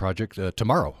Leadership Project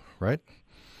tomorrow, right?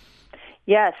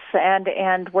 Yes,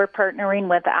 and we're partnering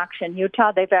with Action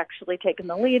Utah. They've actually taken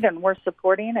the lead, and we're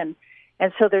supporting. And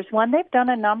so there's one. They've done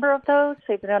a number of those.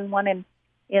 They've done one in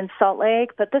Salt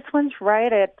Lake, but this one's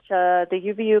right at the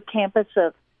UVU campus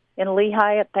in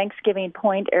Lehigh at Thanksgiving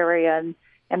Point area,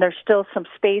 and there's still some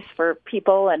space for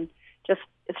people, and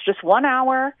it's just 1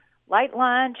 hour, light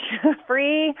lunch,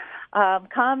 free.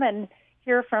 Come and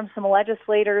hear from some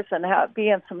legislators and be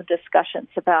in some discussions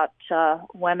about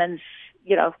women's,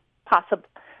 possible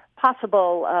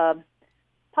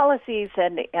policies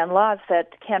and laws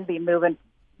that can be moving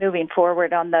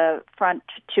forward on the front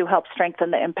to help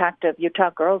strengthen the impact of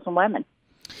Utah girls and women.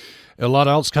 A lot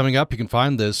else coming up. You can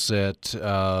find this at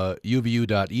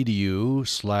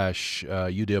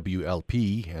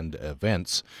uvu.edu/UWLP and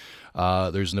events.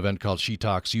 There's an event called She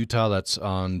Talks Utah. That's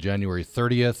on January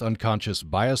 30th. Unconscious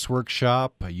Bias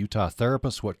Workshop, Utah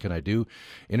Therapist, What Can I Do?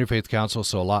 Interfaith Council.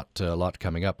 So a lot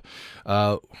coming up.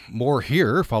 More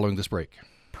here following this break.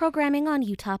 Programming on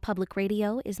Utah Public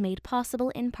Radio is made possible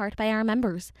in part by our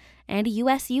members and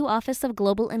USU Office of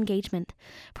Global Engagement,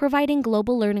 providing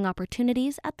global learning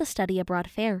opportunities at the Study Abroad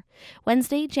Fair,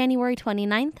 Wednesday, January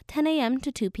 29th, 10 a.m.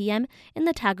 to 2 p.m. in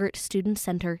the Taggart Student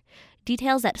Center.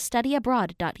 Details at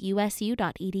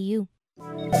studyabroad.usu.edu.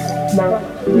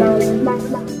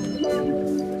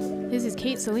 This is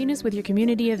Kate Salinas with your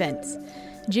community events.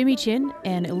 Jimmy Chin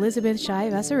and Elizabeth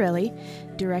Shai Vassarelli,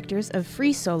 directors of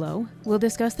Free Solo, will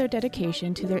discuss their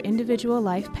dedication to their individual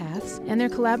life paths and their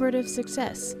collaborative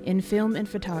success in film and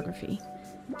photography.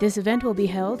 This event will be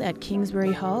held at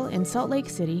Kingsbury Hall in Salt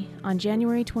Lake City on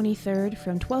January 23rd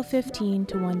from 12:15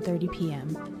 to 1:30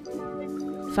 p.m.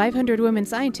 500 women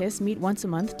scientists meet once a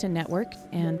month to network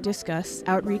and discuss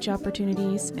outreach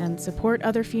opportunities and support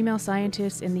other female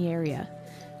scientists in the area.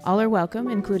 All are welcome,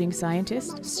 including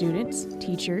scientists, students,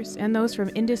 teachers, and those from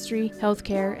industry,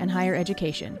 healthcare, and higher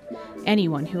education.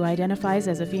 Anyone who identifies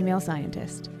as a female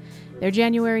scientist. Their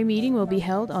January meeting will be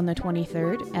held on the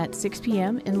 23rd at 6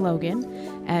 p.m. in Logan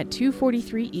at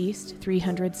 243 East,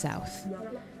 300 South.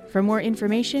 For more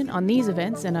information on these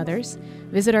events and others,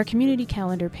 visit our community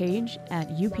calendar page at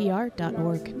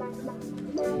upr.org.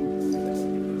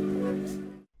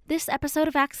 This episode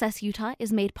of Access Utah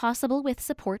is made possible with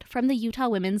support from the Utah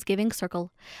Women's Giving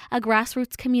Circle, a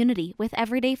grassroots community with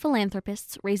everyday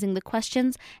philanthropists raising the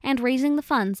questions and raising the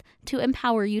funds to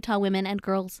empower Utah women and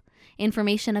girls.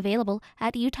 Information available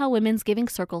at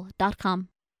utahwomensgivingcircle.com.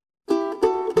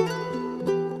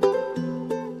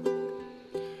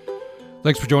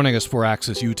 Thanks for joining us for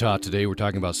Access Utah today. We're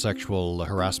talking about sexual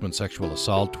harassment, sexual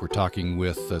assault. We're talking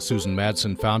with Susan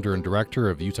Madsen, founder and director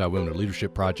of Utah Women in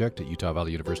Leadership Project at Utah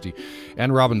Valley University,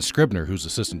 and Robbyn Scribner, who's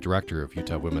assistant director of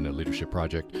Utah Women in Leadership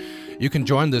Project. You can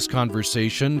join this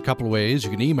conversation a couple of ways. You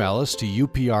can email us to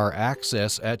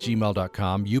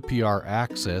upraccess@gmail.com,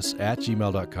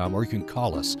 upraccess@gmail.com, or you can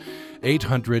call us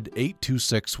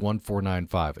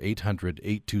 800-826-1495,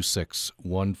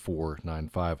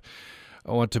 800-826-1495.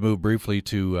 I want to move briefly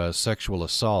to sexual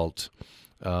assault,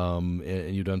 and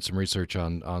you've done some research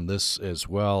on this as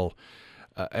well.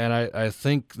 And I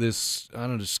think this,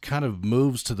 just kind of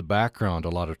moves to the background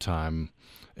a lot of time,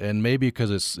 and maybe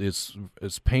because it's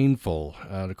painful.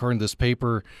 According to this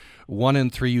paper, 1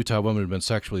 in 3 Utah women have been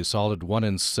sexually assaulted. 1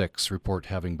 in 6 report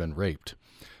having been raped,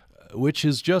 which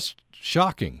is just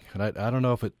shocking. And I don't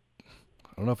know if it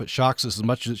shocks us as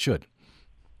much as it should.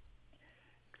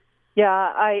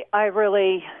 Yeah, I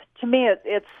really, to me,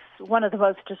 it's one of the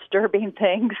most disturbing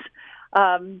things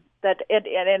and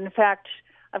in fact,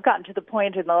 I've gotten to the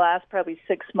point in the last probably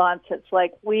 6 months, it's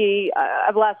like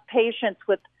I've lost patience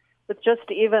with just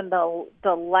even the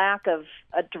lack of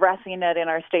addressing it in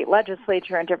our state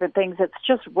legislature and different things. It's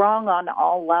just wrong on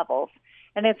all levels.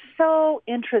 And it's so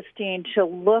interesting to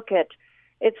look at,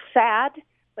 it's sad,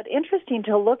 but interesting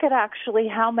to look at actually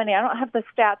how many, I don't have the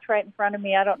stats right in front of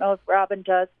me, I don't know if Robbyn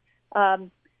does,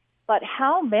 but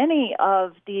how many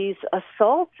of these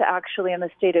assaults actually in the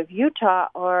state of Utah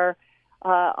are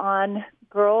on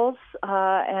girls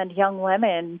and young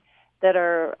women that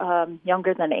are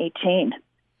younger than 18?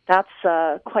 That's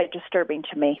quite disturbing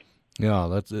to me. Yeah,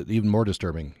 that's even more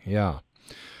disturbing. Yeah.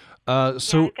 I've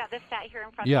got this stat here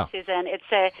in front of me, Susan. It's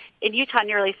in Utah,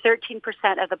 nearly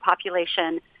 13% of the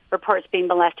population reports being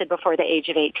molested before the age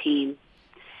of 18.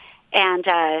 And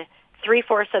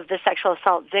 3/4 of the sexual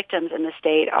assault victims in the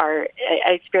state are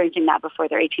experiencing that before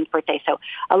their 18th birthday. So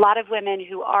a lot of women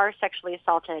who are sexually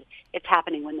assaulted, it's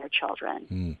happening when they're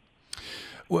children.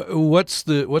 What's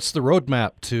the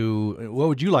roadmap to, what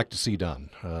would you like to see done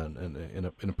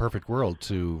in a perfect world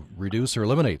to reduce or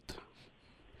eliminate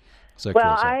sexual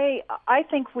assault? I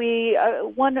think we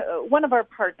one of our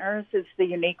partners is the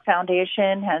Unique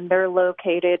Foundation, and they're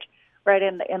located right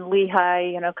in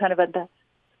Lehigh, kind of at the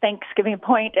Thanksgiving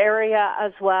Point area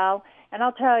as well. And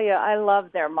I'll tell you, I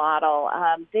love their model.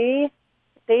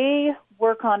 They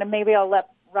work on, and maybe I'll let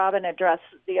Robbyn address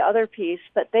the other piece,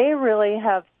 but they really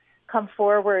have come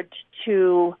forward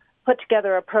to put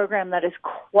together a program that is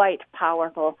quite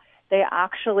powerful. They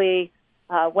actually,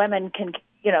 women can,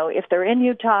 if they're in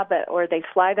Utah, or they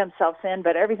fly themselves in,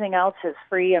 but everything else is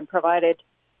free and provided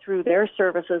through their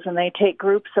services, and they take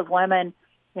groups of women,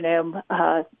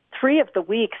 3 of the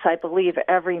weeks, I believe,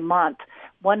 every month.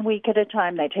 1 week at a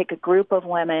time, they take a group of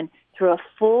women through a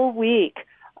full week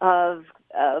of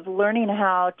learning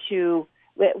how to,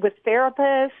 with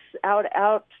therapists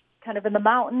out kind of in the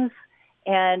mountains.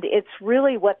 And it's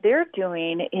really what they're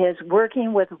doing is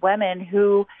working with women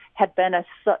who had been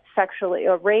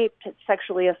raped,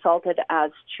 sexually assaulted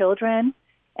as children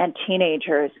and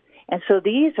teenagers. And so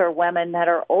these are women that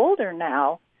are older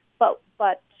now,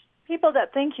 but people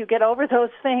that think you get over those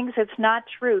things, it's not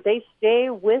true. They stay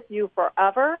with you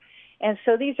forever. And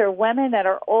so these are women that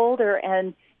are older,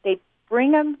 and they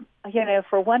bring them,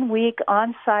 for 1 week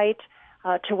on site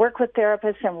to work with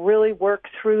therapists and really work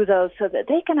through those so that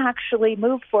they can actually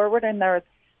move forward in their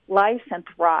life and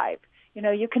thrive.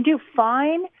 You can do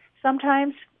fine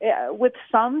sometimes with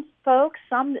some folks.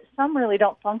 Some really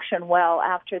don't function well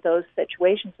after those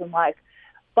situations in life,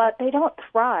 but they don't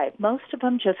thrive. Most of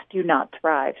them just do not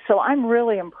thrive. So I'm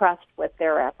really impressed with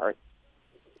their efforts.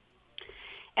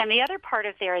 And the other part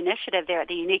of their initiative there at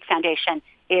the Unique Foundation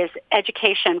is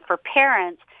education for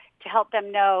parents to help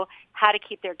them know how to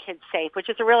keep their kids safe, which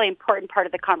is a really important part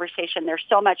of the conversation. There's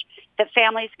so much that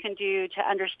families can do to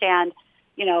understand,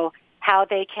 how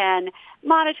they can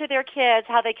monitor their kids,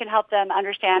 how they can help them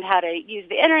understand how to use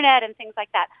the internet and things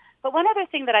like that. But one other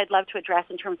thing that I'd love to address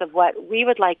in terms of what we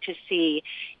would like to see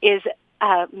is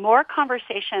more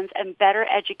conversations and better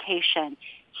education.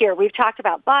 Here, we've talked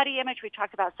about body image, we've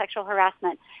talked about sexual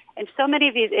harassment, and so many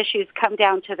of these issues come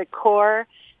down to the core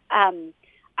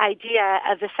idea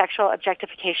of the sexual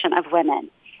objectification of women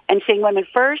and seeing women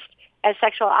first as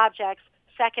sexual objects,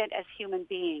 second as human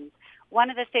beings. One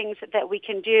of the things that we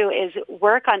can do is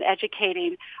work on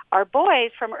educating our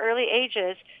boys from early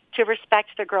ages to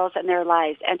respect the girls in their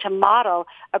lives and to model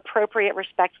appropriate,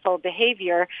 respectful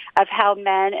behavior of how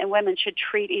men and women should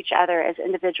treat each other as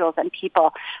individuals and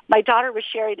people. My daughter was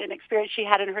sharing an experience she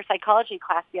had in her psychology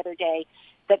class the other day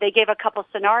that they gave a couple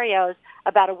scenarios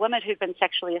about a woman who'd been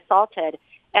sexually assaulted.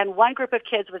 And one group of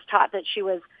kids was taught that she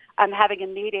was having a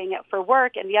meeting for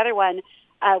work, and the other one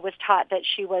was taught that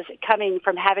she was coming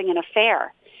from having an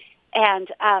affair.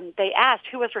 And they asked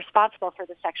who was responsible for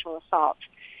the sexual assault.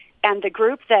 And the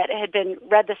group that had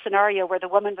read the scenario where the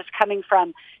woman was coming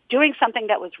from doing something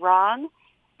that was wrong,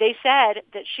 they said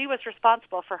that she was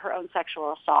responsible for her own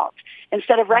sexual assault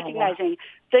instead of recognizing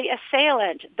the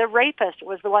assailant, the rapist,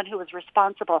 was the one who was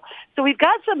responsible. So we've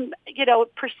got some,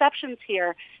 perceptions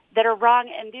here that are wrong,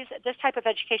 and this type of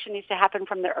education needs to happen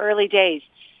from the early days,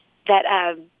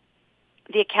 that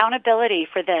the accountability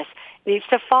for this needs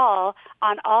to fall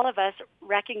on all of us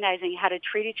recognizing how to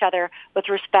treat each other with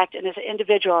respect and as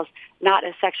individuals, not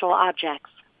as sexual objects.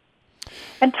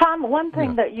 And Tom, one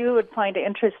thing that you would find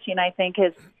interesting, I think,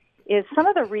 is some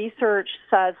of the research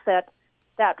says that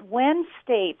when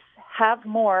states have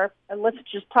more, let's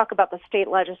just talk about the state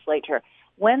legislature,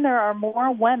 when there are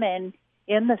more women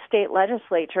in the state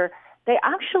legislature,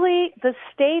 the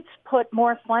states put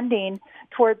more funding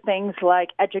toward things like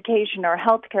education or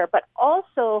healthcare, but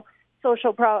also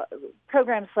social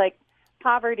programs like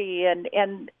poverty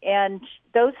and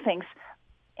those things,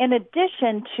 in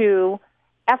addition to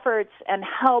efforts and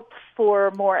help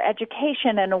for more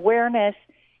education and awareness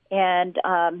and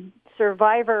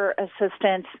survivor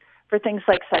assistance for things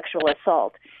like sexual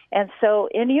assault. And so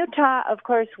in Utah, of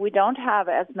course, we don't have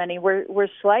as many. We're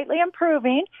slightly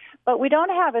improving, but we don't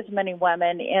have as many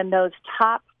women in those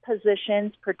top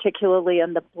positions, particularly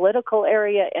in the political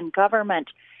area and government.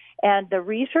 And the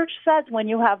research says when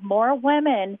you have more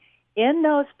women in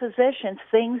those positions,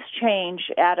 things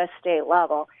change at a state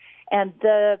level. And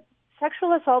the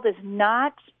sexual assault is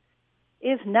not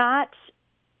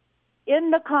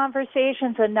in the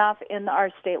conversations enough in our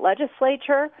state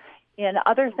legislature. In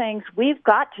other things, we've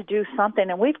got to do something,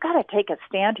 and we've got to take a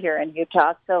stand here in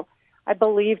Utah. So I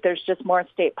believe there's just more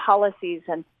state policies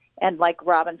and like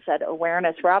Robbyn said,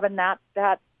 awareness. Robbyn, that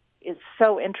is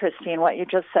so interesting, what you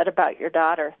just said about your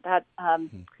daughter. That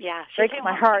breaks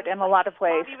my heart in a lot of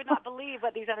ways. You would not believe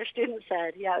what these other students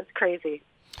said. Yeah, it's crazy.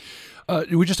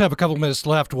 We just have a couple minutes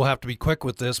left. We'll have to be quick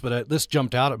with this, but this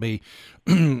jumped out at me.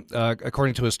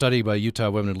 According to a study by Utah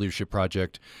Women in Leadership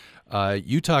Project,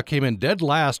 Utah came in dead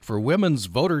last for women's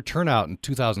voter turnout in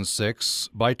 2006.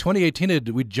 By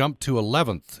 2018, we jumped to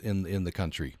 11th in the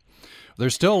country.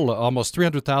 There's still almost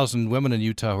 300,000 women in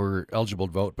Utah who are eligible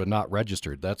to vote but not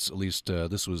registered. That's at least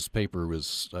this paper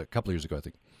was a couple of years ago, I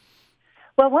think.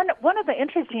 Well, one of the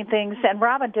interesting things, and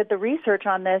Robbyn did the research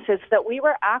on this, is that we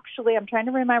were actually, I'm trying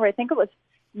to remember, I think it was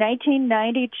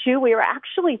 1992, we were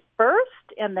actually first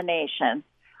in the nation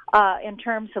in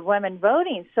terms of women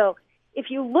voting. So if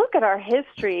you look at our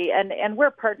history, and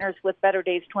we're partners with Better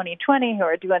Days 2020, who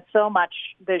are doing so much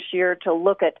this year to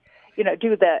look at,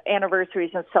 do the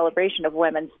anniversaries and celebration of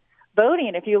women's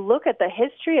voting. If you look at the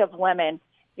history of women,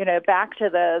 back to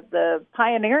the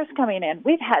pioneers coming in,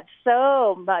 we've had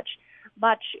so much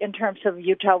in terms of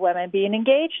Utah women being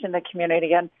engaged in the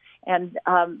community and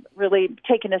really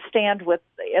taking a stand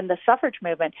in the suffrage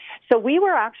movement. So we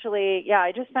were actually,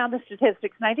 I just found the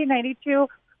statistics. 1992,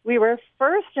 we were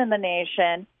first in the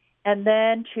nation, and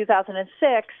then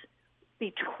 2006.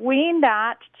 Between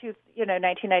that,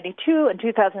 1992 and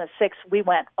 2006, we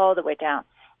went all the way down.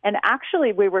 And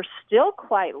actually, we were still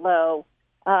quite low,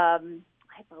 I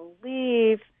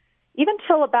believe, even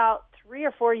till about 3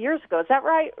 or 4 years ago. Is that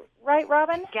right,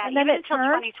 Robbyn? Yeah, and then even until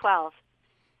 2012.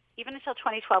 Even until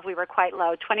 2012, we were quite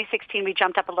low. 2016, we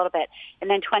jumped up a little bit. And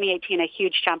then 2018, a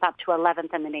huge jump up to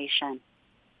 11th in the nation.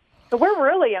 So we're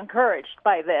really encouraged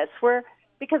by this.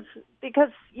 Because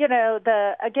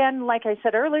again, like I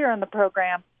said earlier in the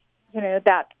program,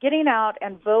 that getting out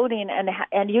and voting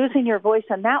and using your voice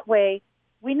in that way,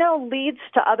 we know leads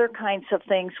to other kinds of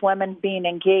things, women being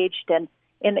engaged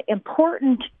in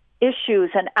important issues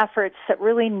and efforts that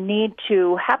really need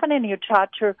to happen in Utah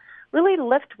to really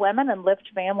lift women and lift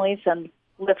families and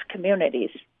lift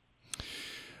communities.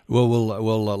 Well,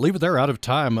 we'll leave it there. Out of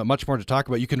time. Much more to talk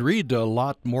about. You can read a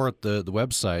lot more at the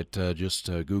website. Just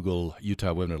Google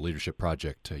Utah Women in Leadership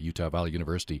Project, Utah Valley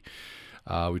University.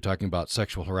 We're talking about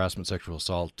sexual harassment, sexual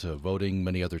assault, voting,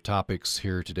 many other topics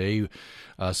here today.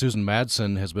 Susan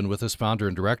Madsen has been with us, founder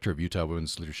and director of Utah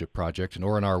Women's Leadership Project, and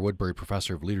Orrin R. Woodbury,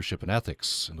 professor of leadership and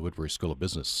ethics in the Woodbury School of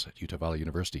Business at Utah Valley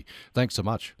University. Thanks so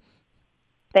much.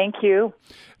 Thank you.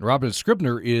 And Robbyn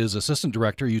Scribner is Assistant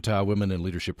Director, Utah Women in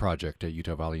Leadership Project at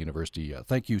Utah Valley University.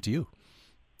 Thank you to you.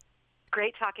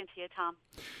 Great talking to you, Tom.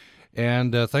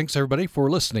 And thanks, everybody,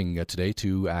 for listening today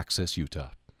to Access Utah.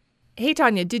 Hey,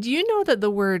 Tanya, did you know that the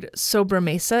word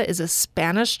sobremesa is a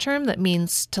Spanish term that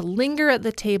means to linger at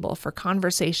the table for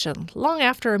conversation long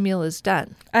after a meal is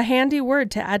done? A handy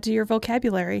word to add to your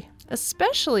vocabulary.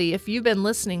 Especially if you've been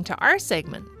listening to our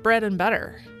segment, Bread and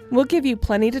Butter. We'll give you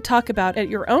plenty to talk about at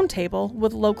your own table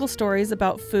with local stories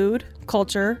about food,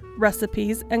 culture,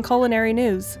 recipes, and culinary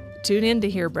news. Tune in to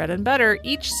hear Bread and Butter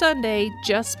each Sunday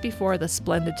just before the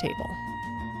Splendid Table.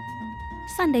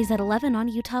 Sundays at 11 on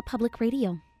Utah Public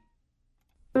Radio.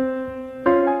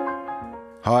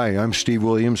 Hi, I'm Steve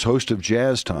Williams, host of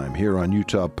Jazz Time here on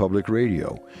Utah Public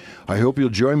Radio. I hope you'll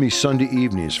join me Sunday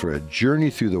evenings for a journey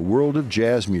through the world of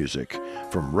jazz music,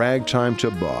 from ragtime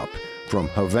to bop, from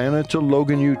Havana to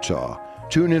Logan, Utah.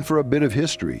 Tune in for a bit of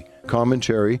history,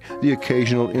 commentary, the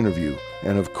occasional interview,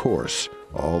 and of course,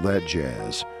 all that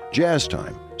jazz. Jazz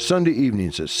Time, Sunday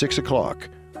evenings at 6 o'clock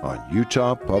on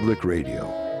Utah Public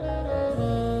Radio.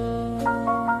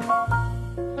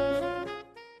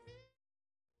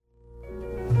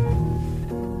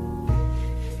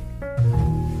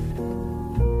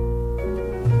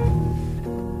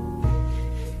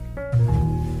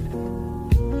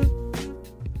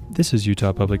 This is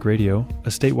Utah Public Radio, a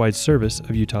statewide service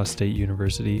of Utah State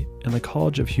University and the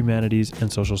College of Humanities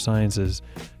and Social Sciences,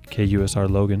 KUSR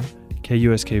Logan,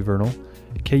 KUSK Vernal,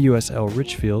 KUSL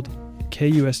Richfield,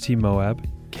 KUST Moab,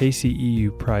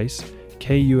 KCEU Price,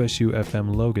 KUSU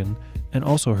FM Logan, and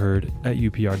also heard at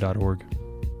upr.org.